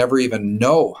place, never even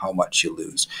know how much you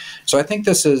lose. So I think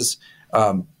this is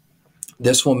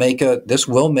this will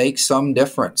make some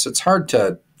difference. It's hard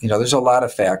to, there's a lot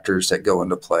of factors that go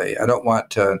into play. I don't want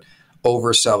to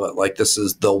oversell it like this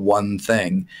is the one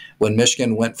thing. When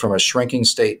Michigan went from a shrinking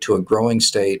state to a growing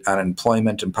state on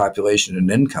employment and population and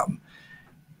income,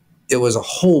 it was a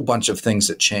whole bunch of things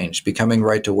that changed. Becoming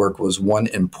right to work was one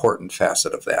important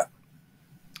facet of that.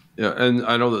 Yeah, and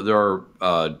I know that there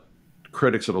are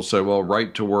critics that will say, well,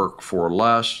 right to work for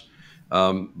less.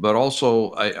 But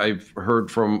also, I've heard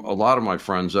from a lot of my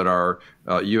friends that are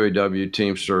UAW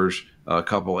Teamsters, a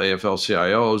couple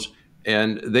AFL-CIOs,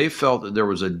 and they felt that there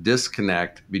was a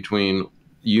disconnect between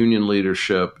union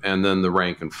leadership and then the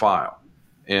rank and file.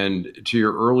 And to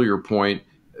your earlier point,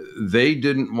 they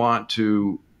didn't want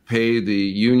to pay the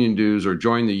union dues or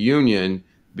join the union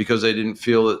because they didn't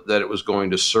feel that it was going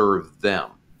to serve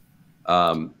them.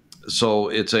 So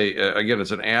it's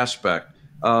it's an aspect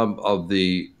of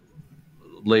the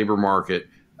labor market.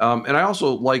 And I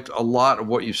also liked a lot of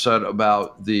what you said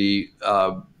about the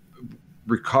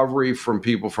recovery from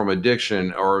people from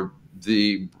addiction, or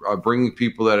the bringing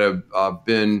people that have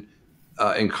been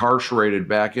incarcerated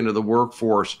back into the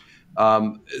workforce.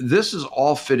 This is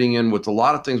all fitting in with a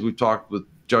lot of things we've talked with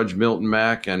Judge Milton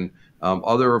Mack and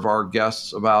other of our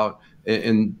guests about.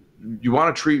 And you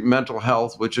want to treat mental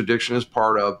health, which addiction is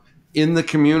part of, in the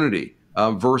community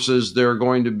versus they're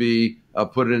going to be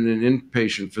put in an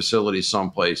inpatient facility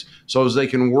someplace. So as they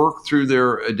can work through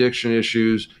their addiction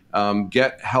issues,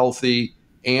 get healthy,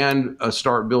 and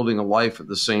start building a life at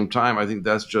the same time, I think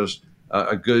that's just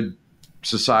a good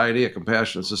society, a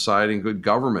compassionate society, and good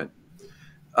government.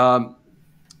 And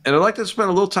I'd like to spend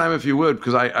a little time, if you would,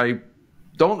 because I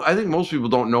think most people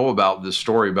don't know about this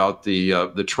story about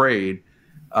the trade,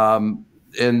 and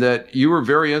that you were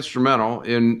very instrumental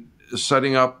in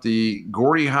setting up the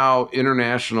Gordie Howe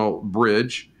International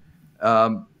Bridge.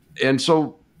 And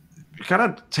so kind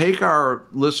of take our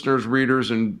listeners,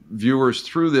 readers, and viewers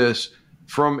through this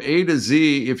from A to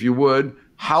Z, if you would.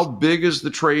 How big is the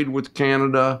trade with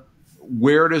Canada?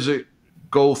 Where does it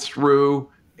go through?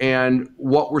 And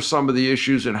what were some of the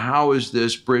issues, and how is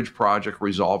this bridge project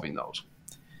resolving those?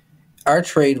 Our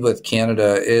trade with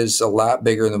Canada is a lot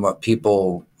bigger than what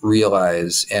people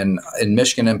realize. And in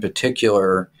Michigan in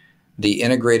particular, the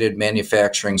integrated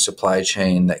manufacturing supply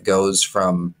chain that goes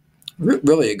from,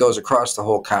 really it goes across the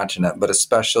whole continent, but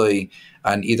especially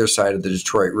on either side of the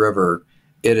Detroit River,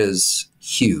 it is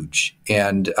huge.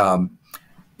 And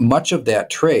much of that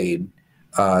trade,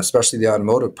 especially the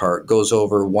automotive part, goes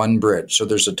over one bridge. So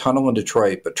there's a tunnel in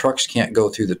Detroit, but trucks can't go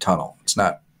through the tunnel. It's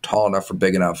not tall enough or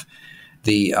big enough.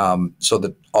 So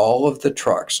that all of the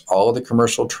trucks, all of the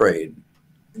commercial trade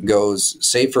goes,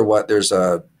 save for what, there's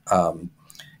a,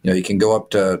 you can go up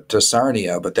to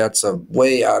Sarnia, but that's a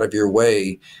way out of your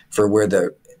way for where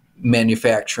the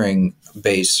manufacturing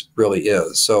base really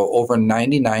is. So over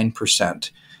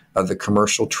 99% of the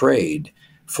commercial trade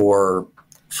for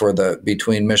the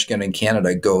between Michigan and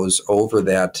Canada goes over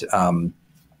that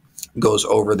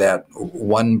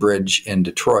one bridge in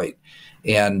Detroit,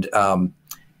 and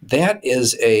that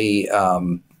is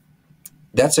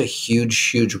that's a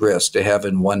huge risk to have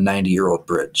in one 90-year-old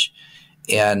bridge,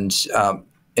 and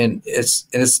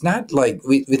it's not like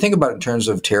we think about it in terms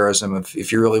of terrorism.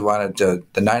 If you really wanted to,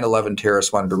 the 9/11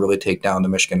 terrorists wanted to really take down the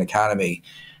Michigan economy,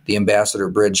 the Ambassador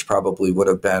Bridge probably would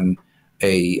have been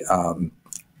a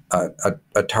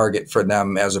target for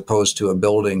them, as opposed to a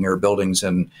building or buildings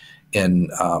in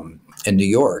New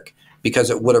York,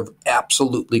 because it would have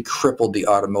absolutely crippled the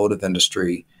automotive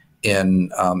industry in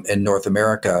North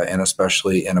America, and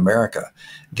especially in America.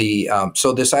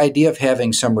 So this idea of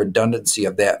having some redundancy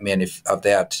of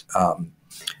that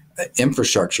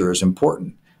infrastructure is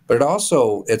important, but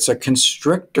it's a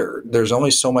constrictor. There's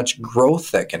only so much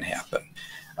growth that can happen.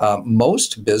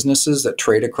 Most businesses that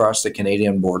trade across the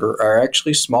Canadian border are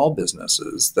actually small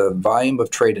businesses. The volume of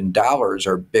trade in dollars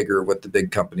are bigger with the big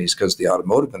companies because of the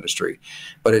automotive industry.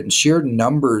 But in sheer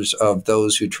numbers of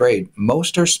those who trade,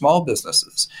 most are small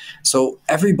businesses. So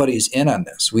everybody's in on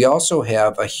this. We also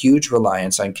have a huge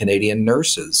reliance on Canadian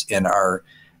nurses in our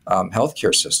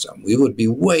healthcare system. We would be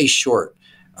way short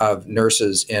of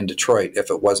nurses in Detroit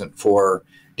if it wasn't for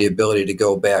the ability to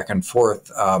go back and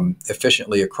forth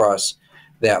efficiently across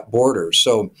that border.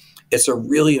 So it's a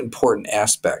really important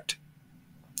aspect.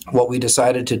 what we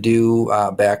decided to do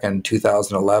back in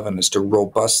 2011 is to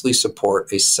robustly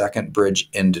support a second bridge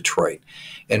in Detroit,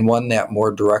 and one that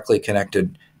more directly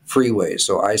connected freeways,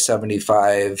 so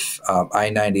I-75,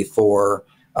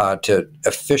 I-94, to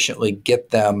efficiently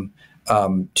get them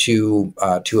to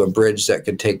a bridge that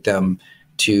could take them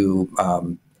to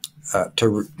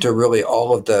really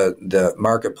all of the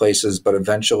marketplaces, but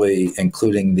eventually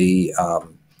including the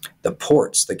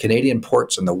ports. The Canadian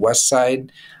ports on the west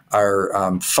side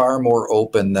are far more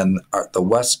open than the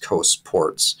West Coast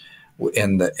ports,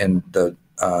 in the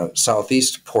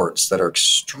southeast ports that are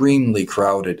extremely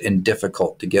crowded and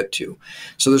difficult to get to.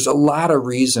 So there's a lot of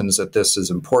reasons that this is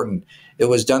important. It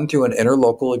was done through an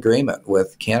interlocal agreement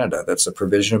with Canada. That's a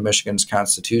provision of Michigan's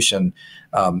Constitution.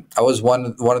 I was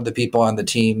one of the people on the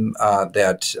team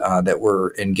that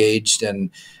were engaged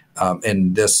in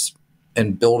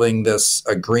building this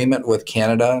agreement with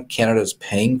Canada. Canada is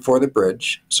paying for the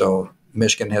bridge, so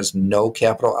Michigan has no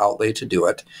capital outlay to do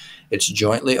it. It's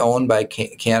jointly owned by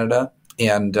Canada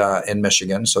and in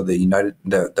Michigan. So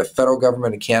the federal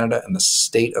government of Canada and the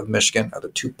state of Michigan are the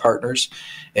two partners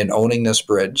in owning this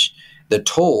bridge. The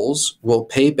tolls will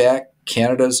pay back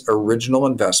Canada's original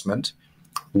investment.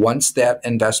 Once that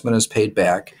investment is paid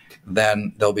back,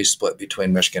 then they'll be split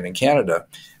between Michigan and Canada.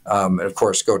 And of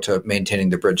course, go to maintaining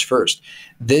the bridge first.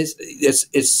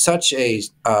 It's such a,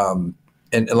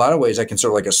 in a lot of ways, I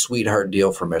consider like a sweetheart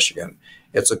deal for Michigan.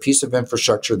 It's a piece of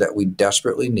infrastructure that we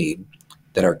desperately need,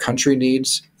 that our country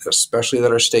needs, especially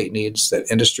that our state needs, that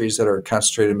industries that are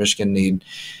concentrated in Michigan need.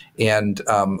 And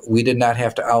we did not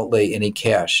have to outlay any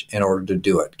cash in order to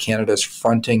do it. Canada's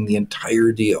fronting the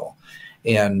entire deal.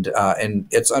 And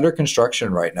it's under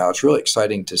construction right now. It's really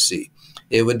exciting to see.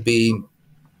 It would be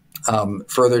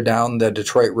further down the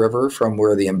Detroit River from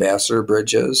where the Ambassador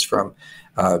Bridge is, from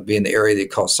being the area they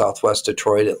call Southwest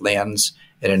Detroit. It lands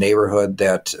in a neighborhood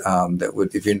that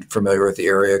would, if you're familiar with the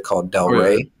area, called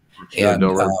Delray.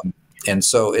 And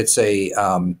so it's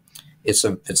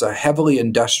a heavily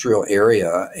industrial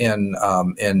area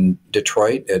in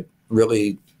Detroit. It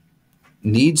really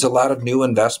needs a lot of new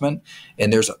investment,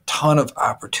 and there's a ton of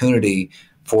opportunity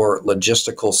for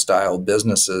logistical style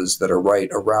businesses that are right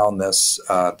around this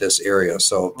area.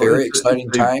 So very exciting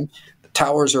time. The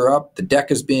towers are up. The deck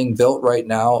is being built right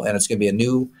now, and it's going to be a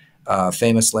new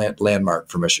famous landmark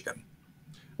for Michigan.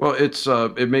 Well,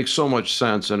 it makes so much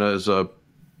sense, and as a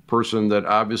person that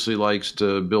obviously likes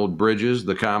to build bridges,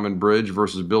 the common bridge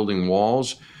versus building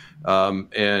walls.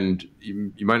 And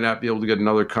you might not be able to get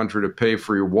another country to pay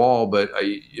for your wall, but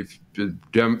if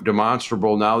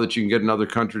demonstrable now that you can get another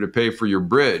country to pay for your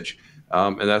bridge,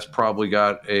 and that's probably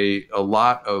got a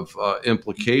lot of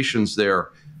implications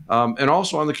there. And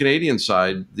also on the Canadian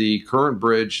side, the current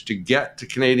bridge to get to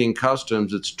Canadian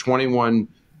customs, it's 21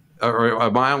 or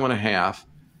a mile and a half.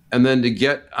 And then to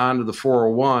get onto the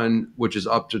 401, which is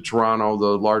up to Toronto,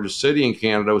 the largest city in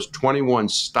Canada, was 21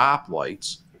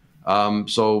 stoplights.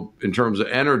 So in terms of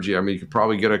energy, I mean, you could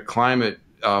probably get a climate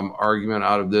argument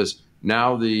out of this.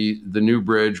 Now the new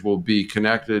bridge will be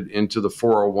connected into the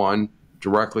 401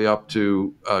 directly up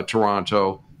to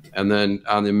Toronto, and then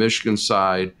on the Michigan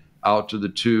side out to the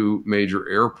two major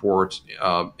airports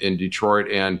in Detroit.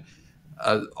 And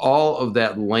all of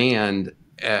that land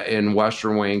in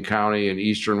Western Wayne County and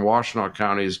Eastern Washtenaw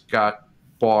counties got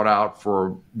bought out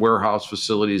for warehouse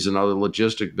facilities and other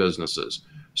logistic businesses.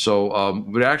 So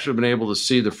we've actually been able to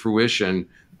see the fruition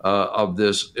of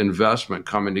this investment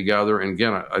coming together. And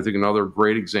again, I think another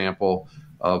great example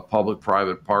of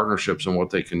public-private partnerships and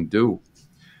what they can do.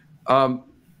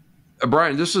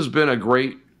 Brian, this has been a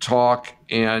great talk,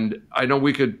 and I know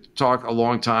we could talk a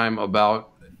long time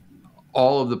about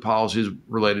all of the policies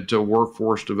related to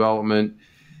workforce development.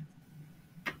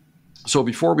 So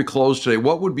before we close today,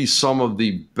 what would be some of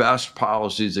the best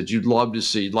policies that you'd love to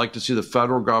see? You'd like to see the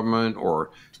federal government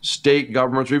or state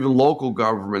governments or even local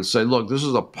governments say, look, this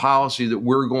is a policy that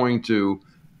we're going to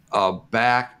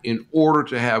back in order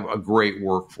to have a great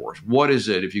workforce. What is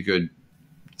it? If you could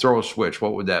throw a switch,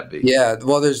 what would that be? Yeah,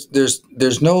 well,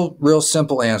 there's no real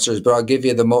simple answers, but I'll give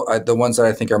you the ones that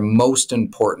I think are most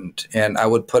important. And I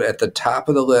would put at the top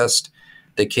of the list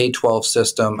the K-12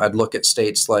 system. I'd look at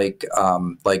states like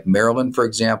Maryland, for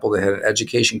example. They had an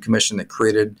education commission that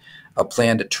created a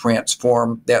plan to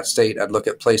transform that state. I'd look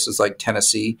at places like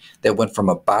Tennessee that went from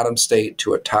a bottom state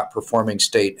to a top performing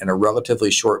state in a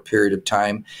relatively short period of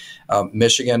time.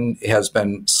 Michigan has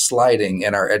been sliding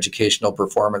in our educational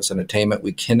performance and attainment.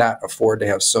 We cannot afford to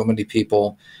have so many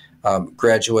people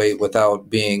graduate without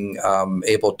being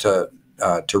able to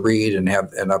read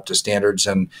and up to standards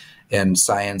in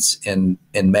science and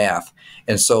math.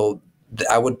 And so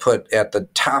I would put at the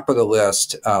top of the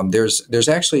list. There's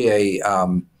actually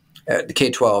at the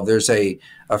K-12. There's a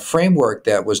framework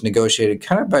that was negotiated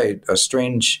kind of by a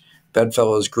strange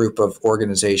bedfellows group of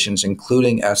organizations,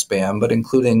 including SBAM, but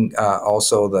including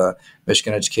also the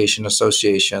Michigan Education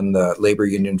Association, the Labor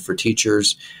Union for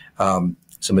Teachers,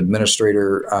 some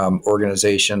administrator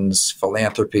organizations,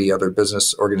 philanthropy, other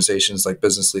business organizations like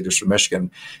Business Leaders for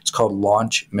Michigan. It's called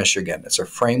Launch Michigan. It's a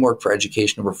framework for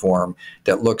educational reform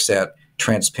that looks at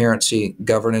transparency,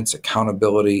 governance,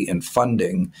 accountability, and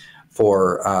funding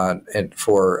for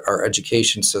our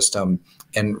education system,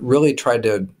 and really tried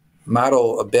to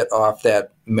model a bit off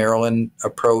that Maryland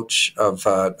approach of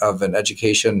an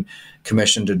education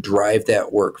commission to drive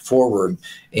that work forward.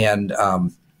 And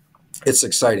it's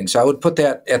exciting. So I would put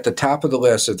that at the top of the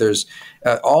list. If there's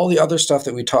all the other stuff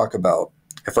that we talk about,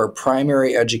 if our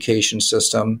primary education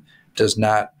system does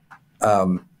not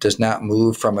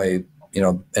move from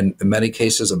in many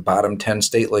cases, a bottom 10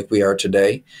 state like we are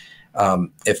today,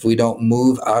 if we don't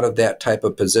move out of that type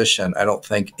of position, I don't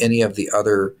think any of the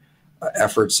other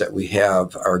efforts that we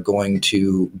have are going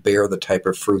to bear the type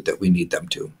of fruit that we need them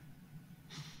to.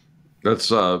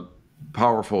 That's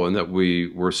powerful in that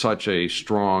we were such a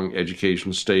strong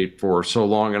education state for so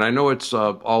long. And I know it's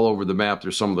all over the map.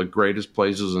 There's some of the greatest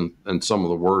places and some of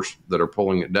the worst that are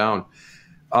pulling it down.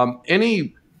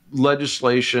 Any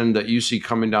legislation that you see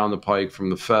coming down the pike from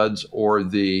the feds or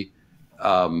the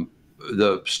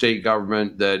state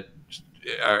government that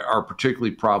are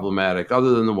particularly problematic,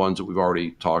 other than the ones that we've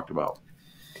already talked about?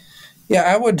 Yeah,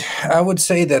 I would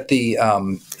say that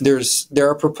there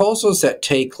are proposals that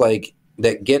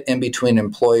that get in between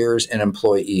employers and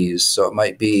employees. So it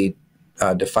might be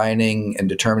defining and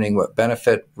determining what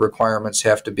benefit requirements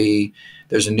have to be.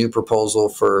 There's a new proposal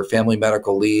for family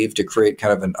medical leave to create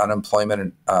kind of an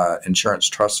unemployment insurance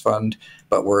trust fund,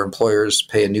 but where employers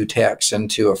pay a new tax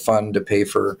into a fund to pay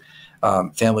for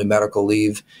family medical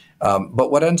leave. But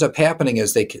what ends up happening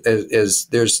is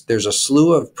there's a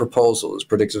slew of proposals,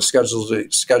 predictive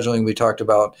scheduling we talked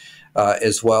about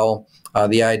as well.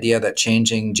 The idea that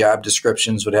changing job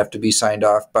descriptions would have to be signed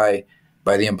off by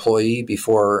the employee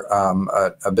before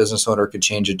a business owner could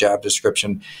change a job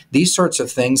description. These sorts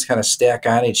of things kind of stack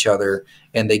on each other,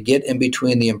 and they get in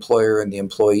between the employer and the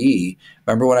employee.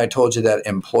 Remember when I told you that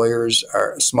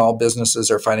small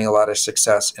businesses are finding a lot of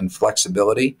success in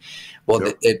flexibility? Well,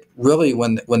 yep. It really,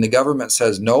 when the government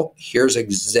says, nope, here's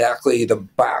exactly the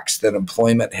box that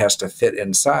employment has to fit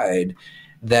inside,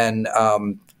 then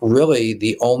really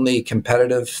the only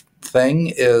competitive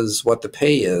thing is what the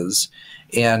pay is.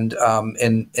 And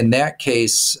in that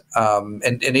case,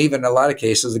 and even in a lot of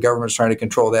cases, the government's trying to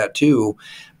control that too.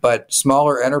 But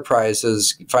smaller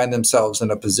enterprises find themselves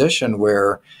in a position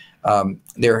where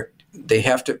they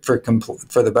have to,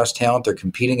 for the best talent, they're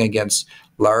competing against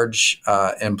large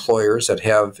employers that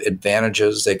have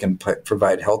advantages. They can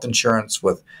provide health insurance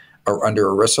under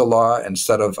ERISA law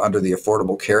instead of under the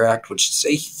Affordable Care Act, which is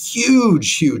a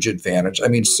huge, huge advantage. I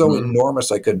mean, so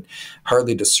enormous I could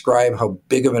hardly describe how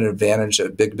big of an advantage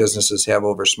that big businesses have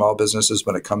over small businesses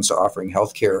when it comes to offering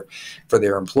health care for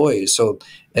their employees. So,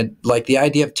 and like the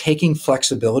idea of taking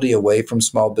flexibility away from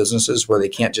small businesses where they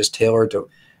can't just tailor to,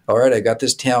 all right, I got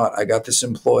this talent, I got this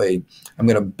employee, I'm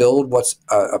going to build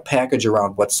a package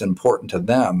around what's important to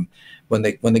them. When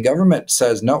the government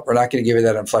says, no, we're not going to give you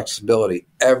that flexibility,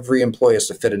 every employee has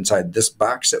to fit inside this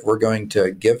box that we're going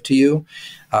to give to you,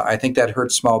 I think that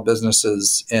hurts small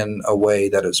businesses in a way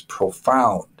that is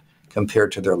profound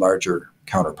compared to their larger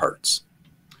counterparts.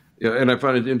 Yeah, and I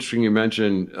find it interesting you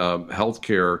mentioned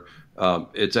healthcare.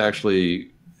 It's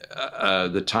actually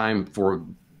the time for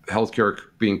healthcare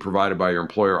being provided by your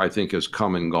employer, I think, has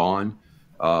come and gone.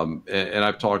 And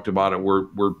I've talked about it.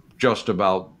 We're just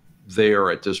about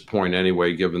there at this point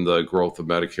anyway, given the growth of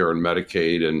Medicare and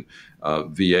Medicaid and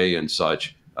VA and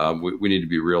such. We need to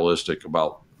be realistic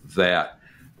about that.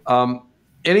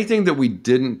 Anything that we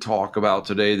didn't talk about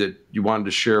today that you wanted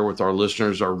to share with our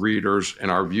listeners, our readers,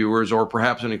 and our viewers, or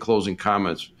perhaps any closing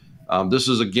comments? This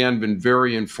has, again, been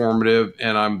very informative,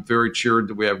 and I'm very cheered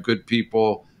that we have good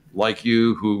people like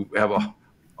you who have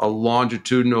a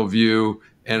longitudinal view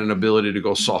and an ability to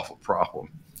go solve a problem.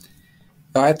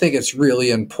 I think it's really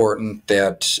important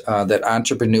that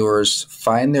entrepreneurs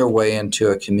find their way into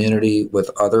a community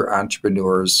with other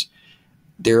entrepreneurs.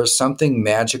 There's something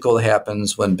magical that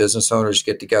happens when business owners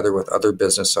get together with other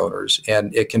business owners,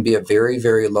 and it can be a very,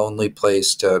 very lonely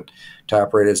place to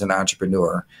operate as an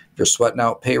entrepreneur. You're sweating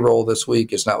out payroll this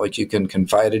week. It's not like you can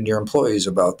confide in your employees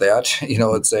about that.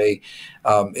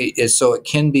 So it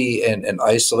can be an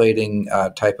isolating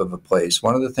type of a place.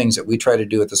 One of the things that we try to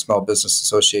do at the Small Business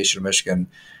Association of Michigan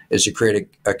is to create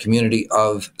a community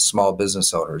of small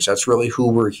business owners. That's really who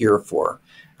we're here for,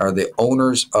 are the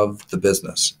owners of the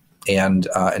business. And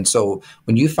so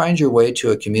when you find your way to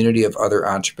a community of other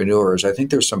entrepreneurs, I think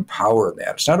there's some power in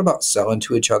that. It's not about selling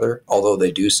to each other, although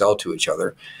they do sell to each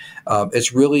other.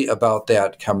 It's really about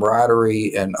that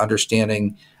camaraderie and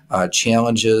understanding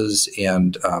challenges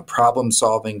and problem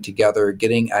solving together,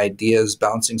 getting ideas,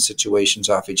 bouncing situations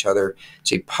off each other.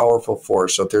 It's a powerful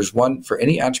force. So if there's one, for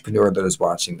any entrepreneur that is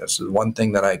watching this, the one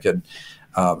thing that I could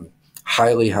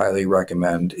highly, highly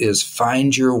recommend is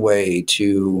find your way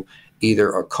to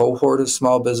either a cohort of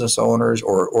small business owners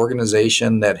or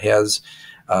organization that has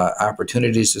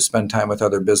opportunities to spend time with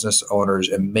other business owners,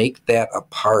 and make that a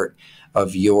part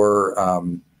of your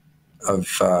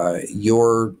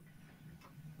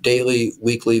daily,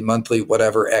 weekly, monthly,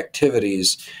 whatever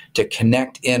activities, to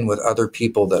connect in with other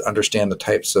people that understand the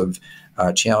types of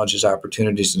challenges,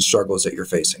 opportunities, and struggles that you're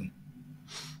facing.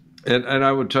 And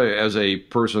I would tell you, as a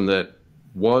person that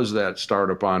was that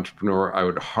startup entrepreneur, I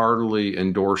would heartily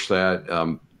endorse that.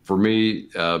 For me,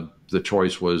 the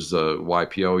choice was the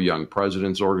YPO, Young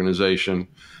Presidents Organization,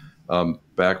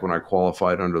 back when I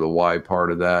qualified under the Y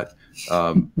part of that.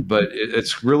 But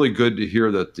it's really good to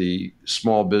hear that the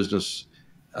small business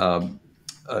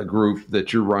group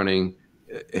that you're running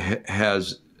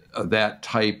has that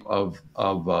type of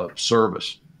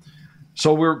service.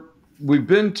 So we've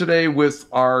been today with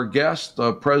our guest,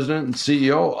 the president and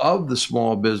CEO of the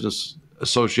Small Business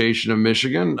Association of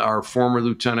Michigan, our former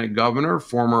lieutenant governor,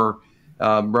 former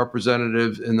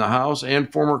representative in the House,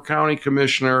 and former county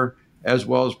commissioner, as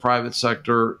well as private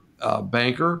sector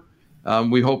banker.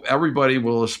 We hope everybody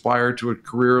will aspire to a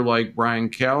career like Brian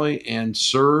Calley and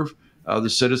serve the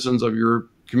citizens of your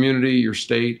community, your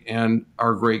state, and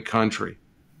our great country.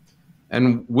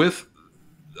 And with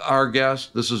our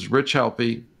guest, this is Rich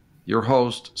Helppie, your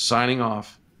host, signing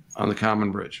off on The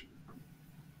Common Bridge.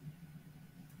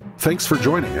 Thanks for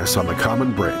joining us on The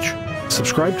Common Bridge.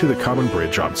 Subscribe to The Common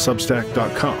Bridge on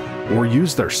Substack.com or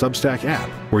use their Substack app,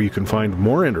 where you can find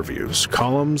more interviews,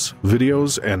 columns,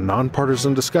 videos, and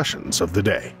nonpartisan discussions of the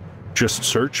day. Just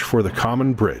search for The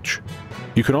Common Bridge.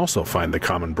 You can also find The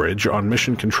Common Bridge on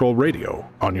Mission Control Radio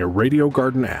on your Radio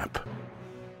Garden app.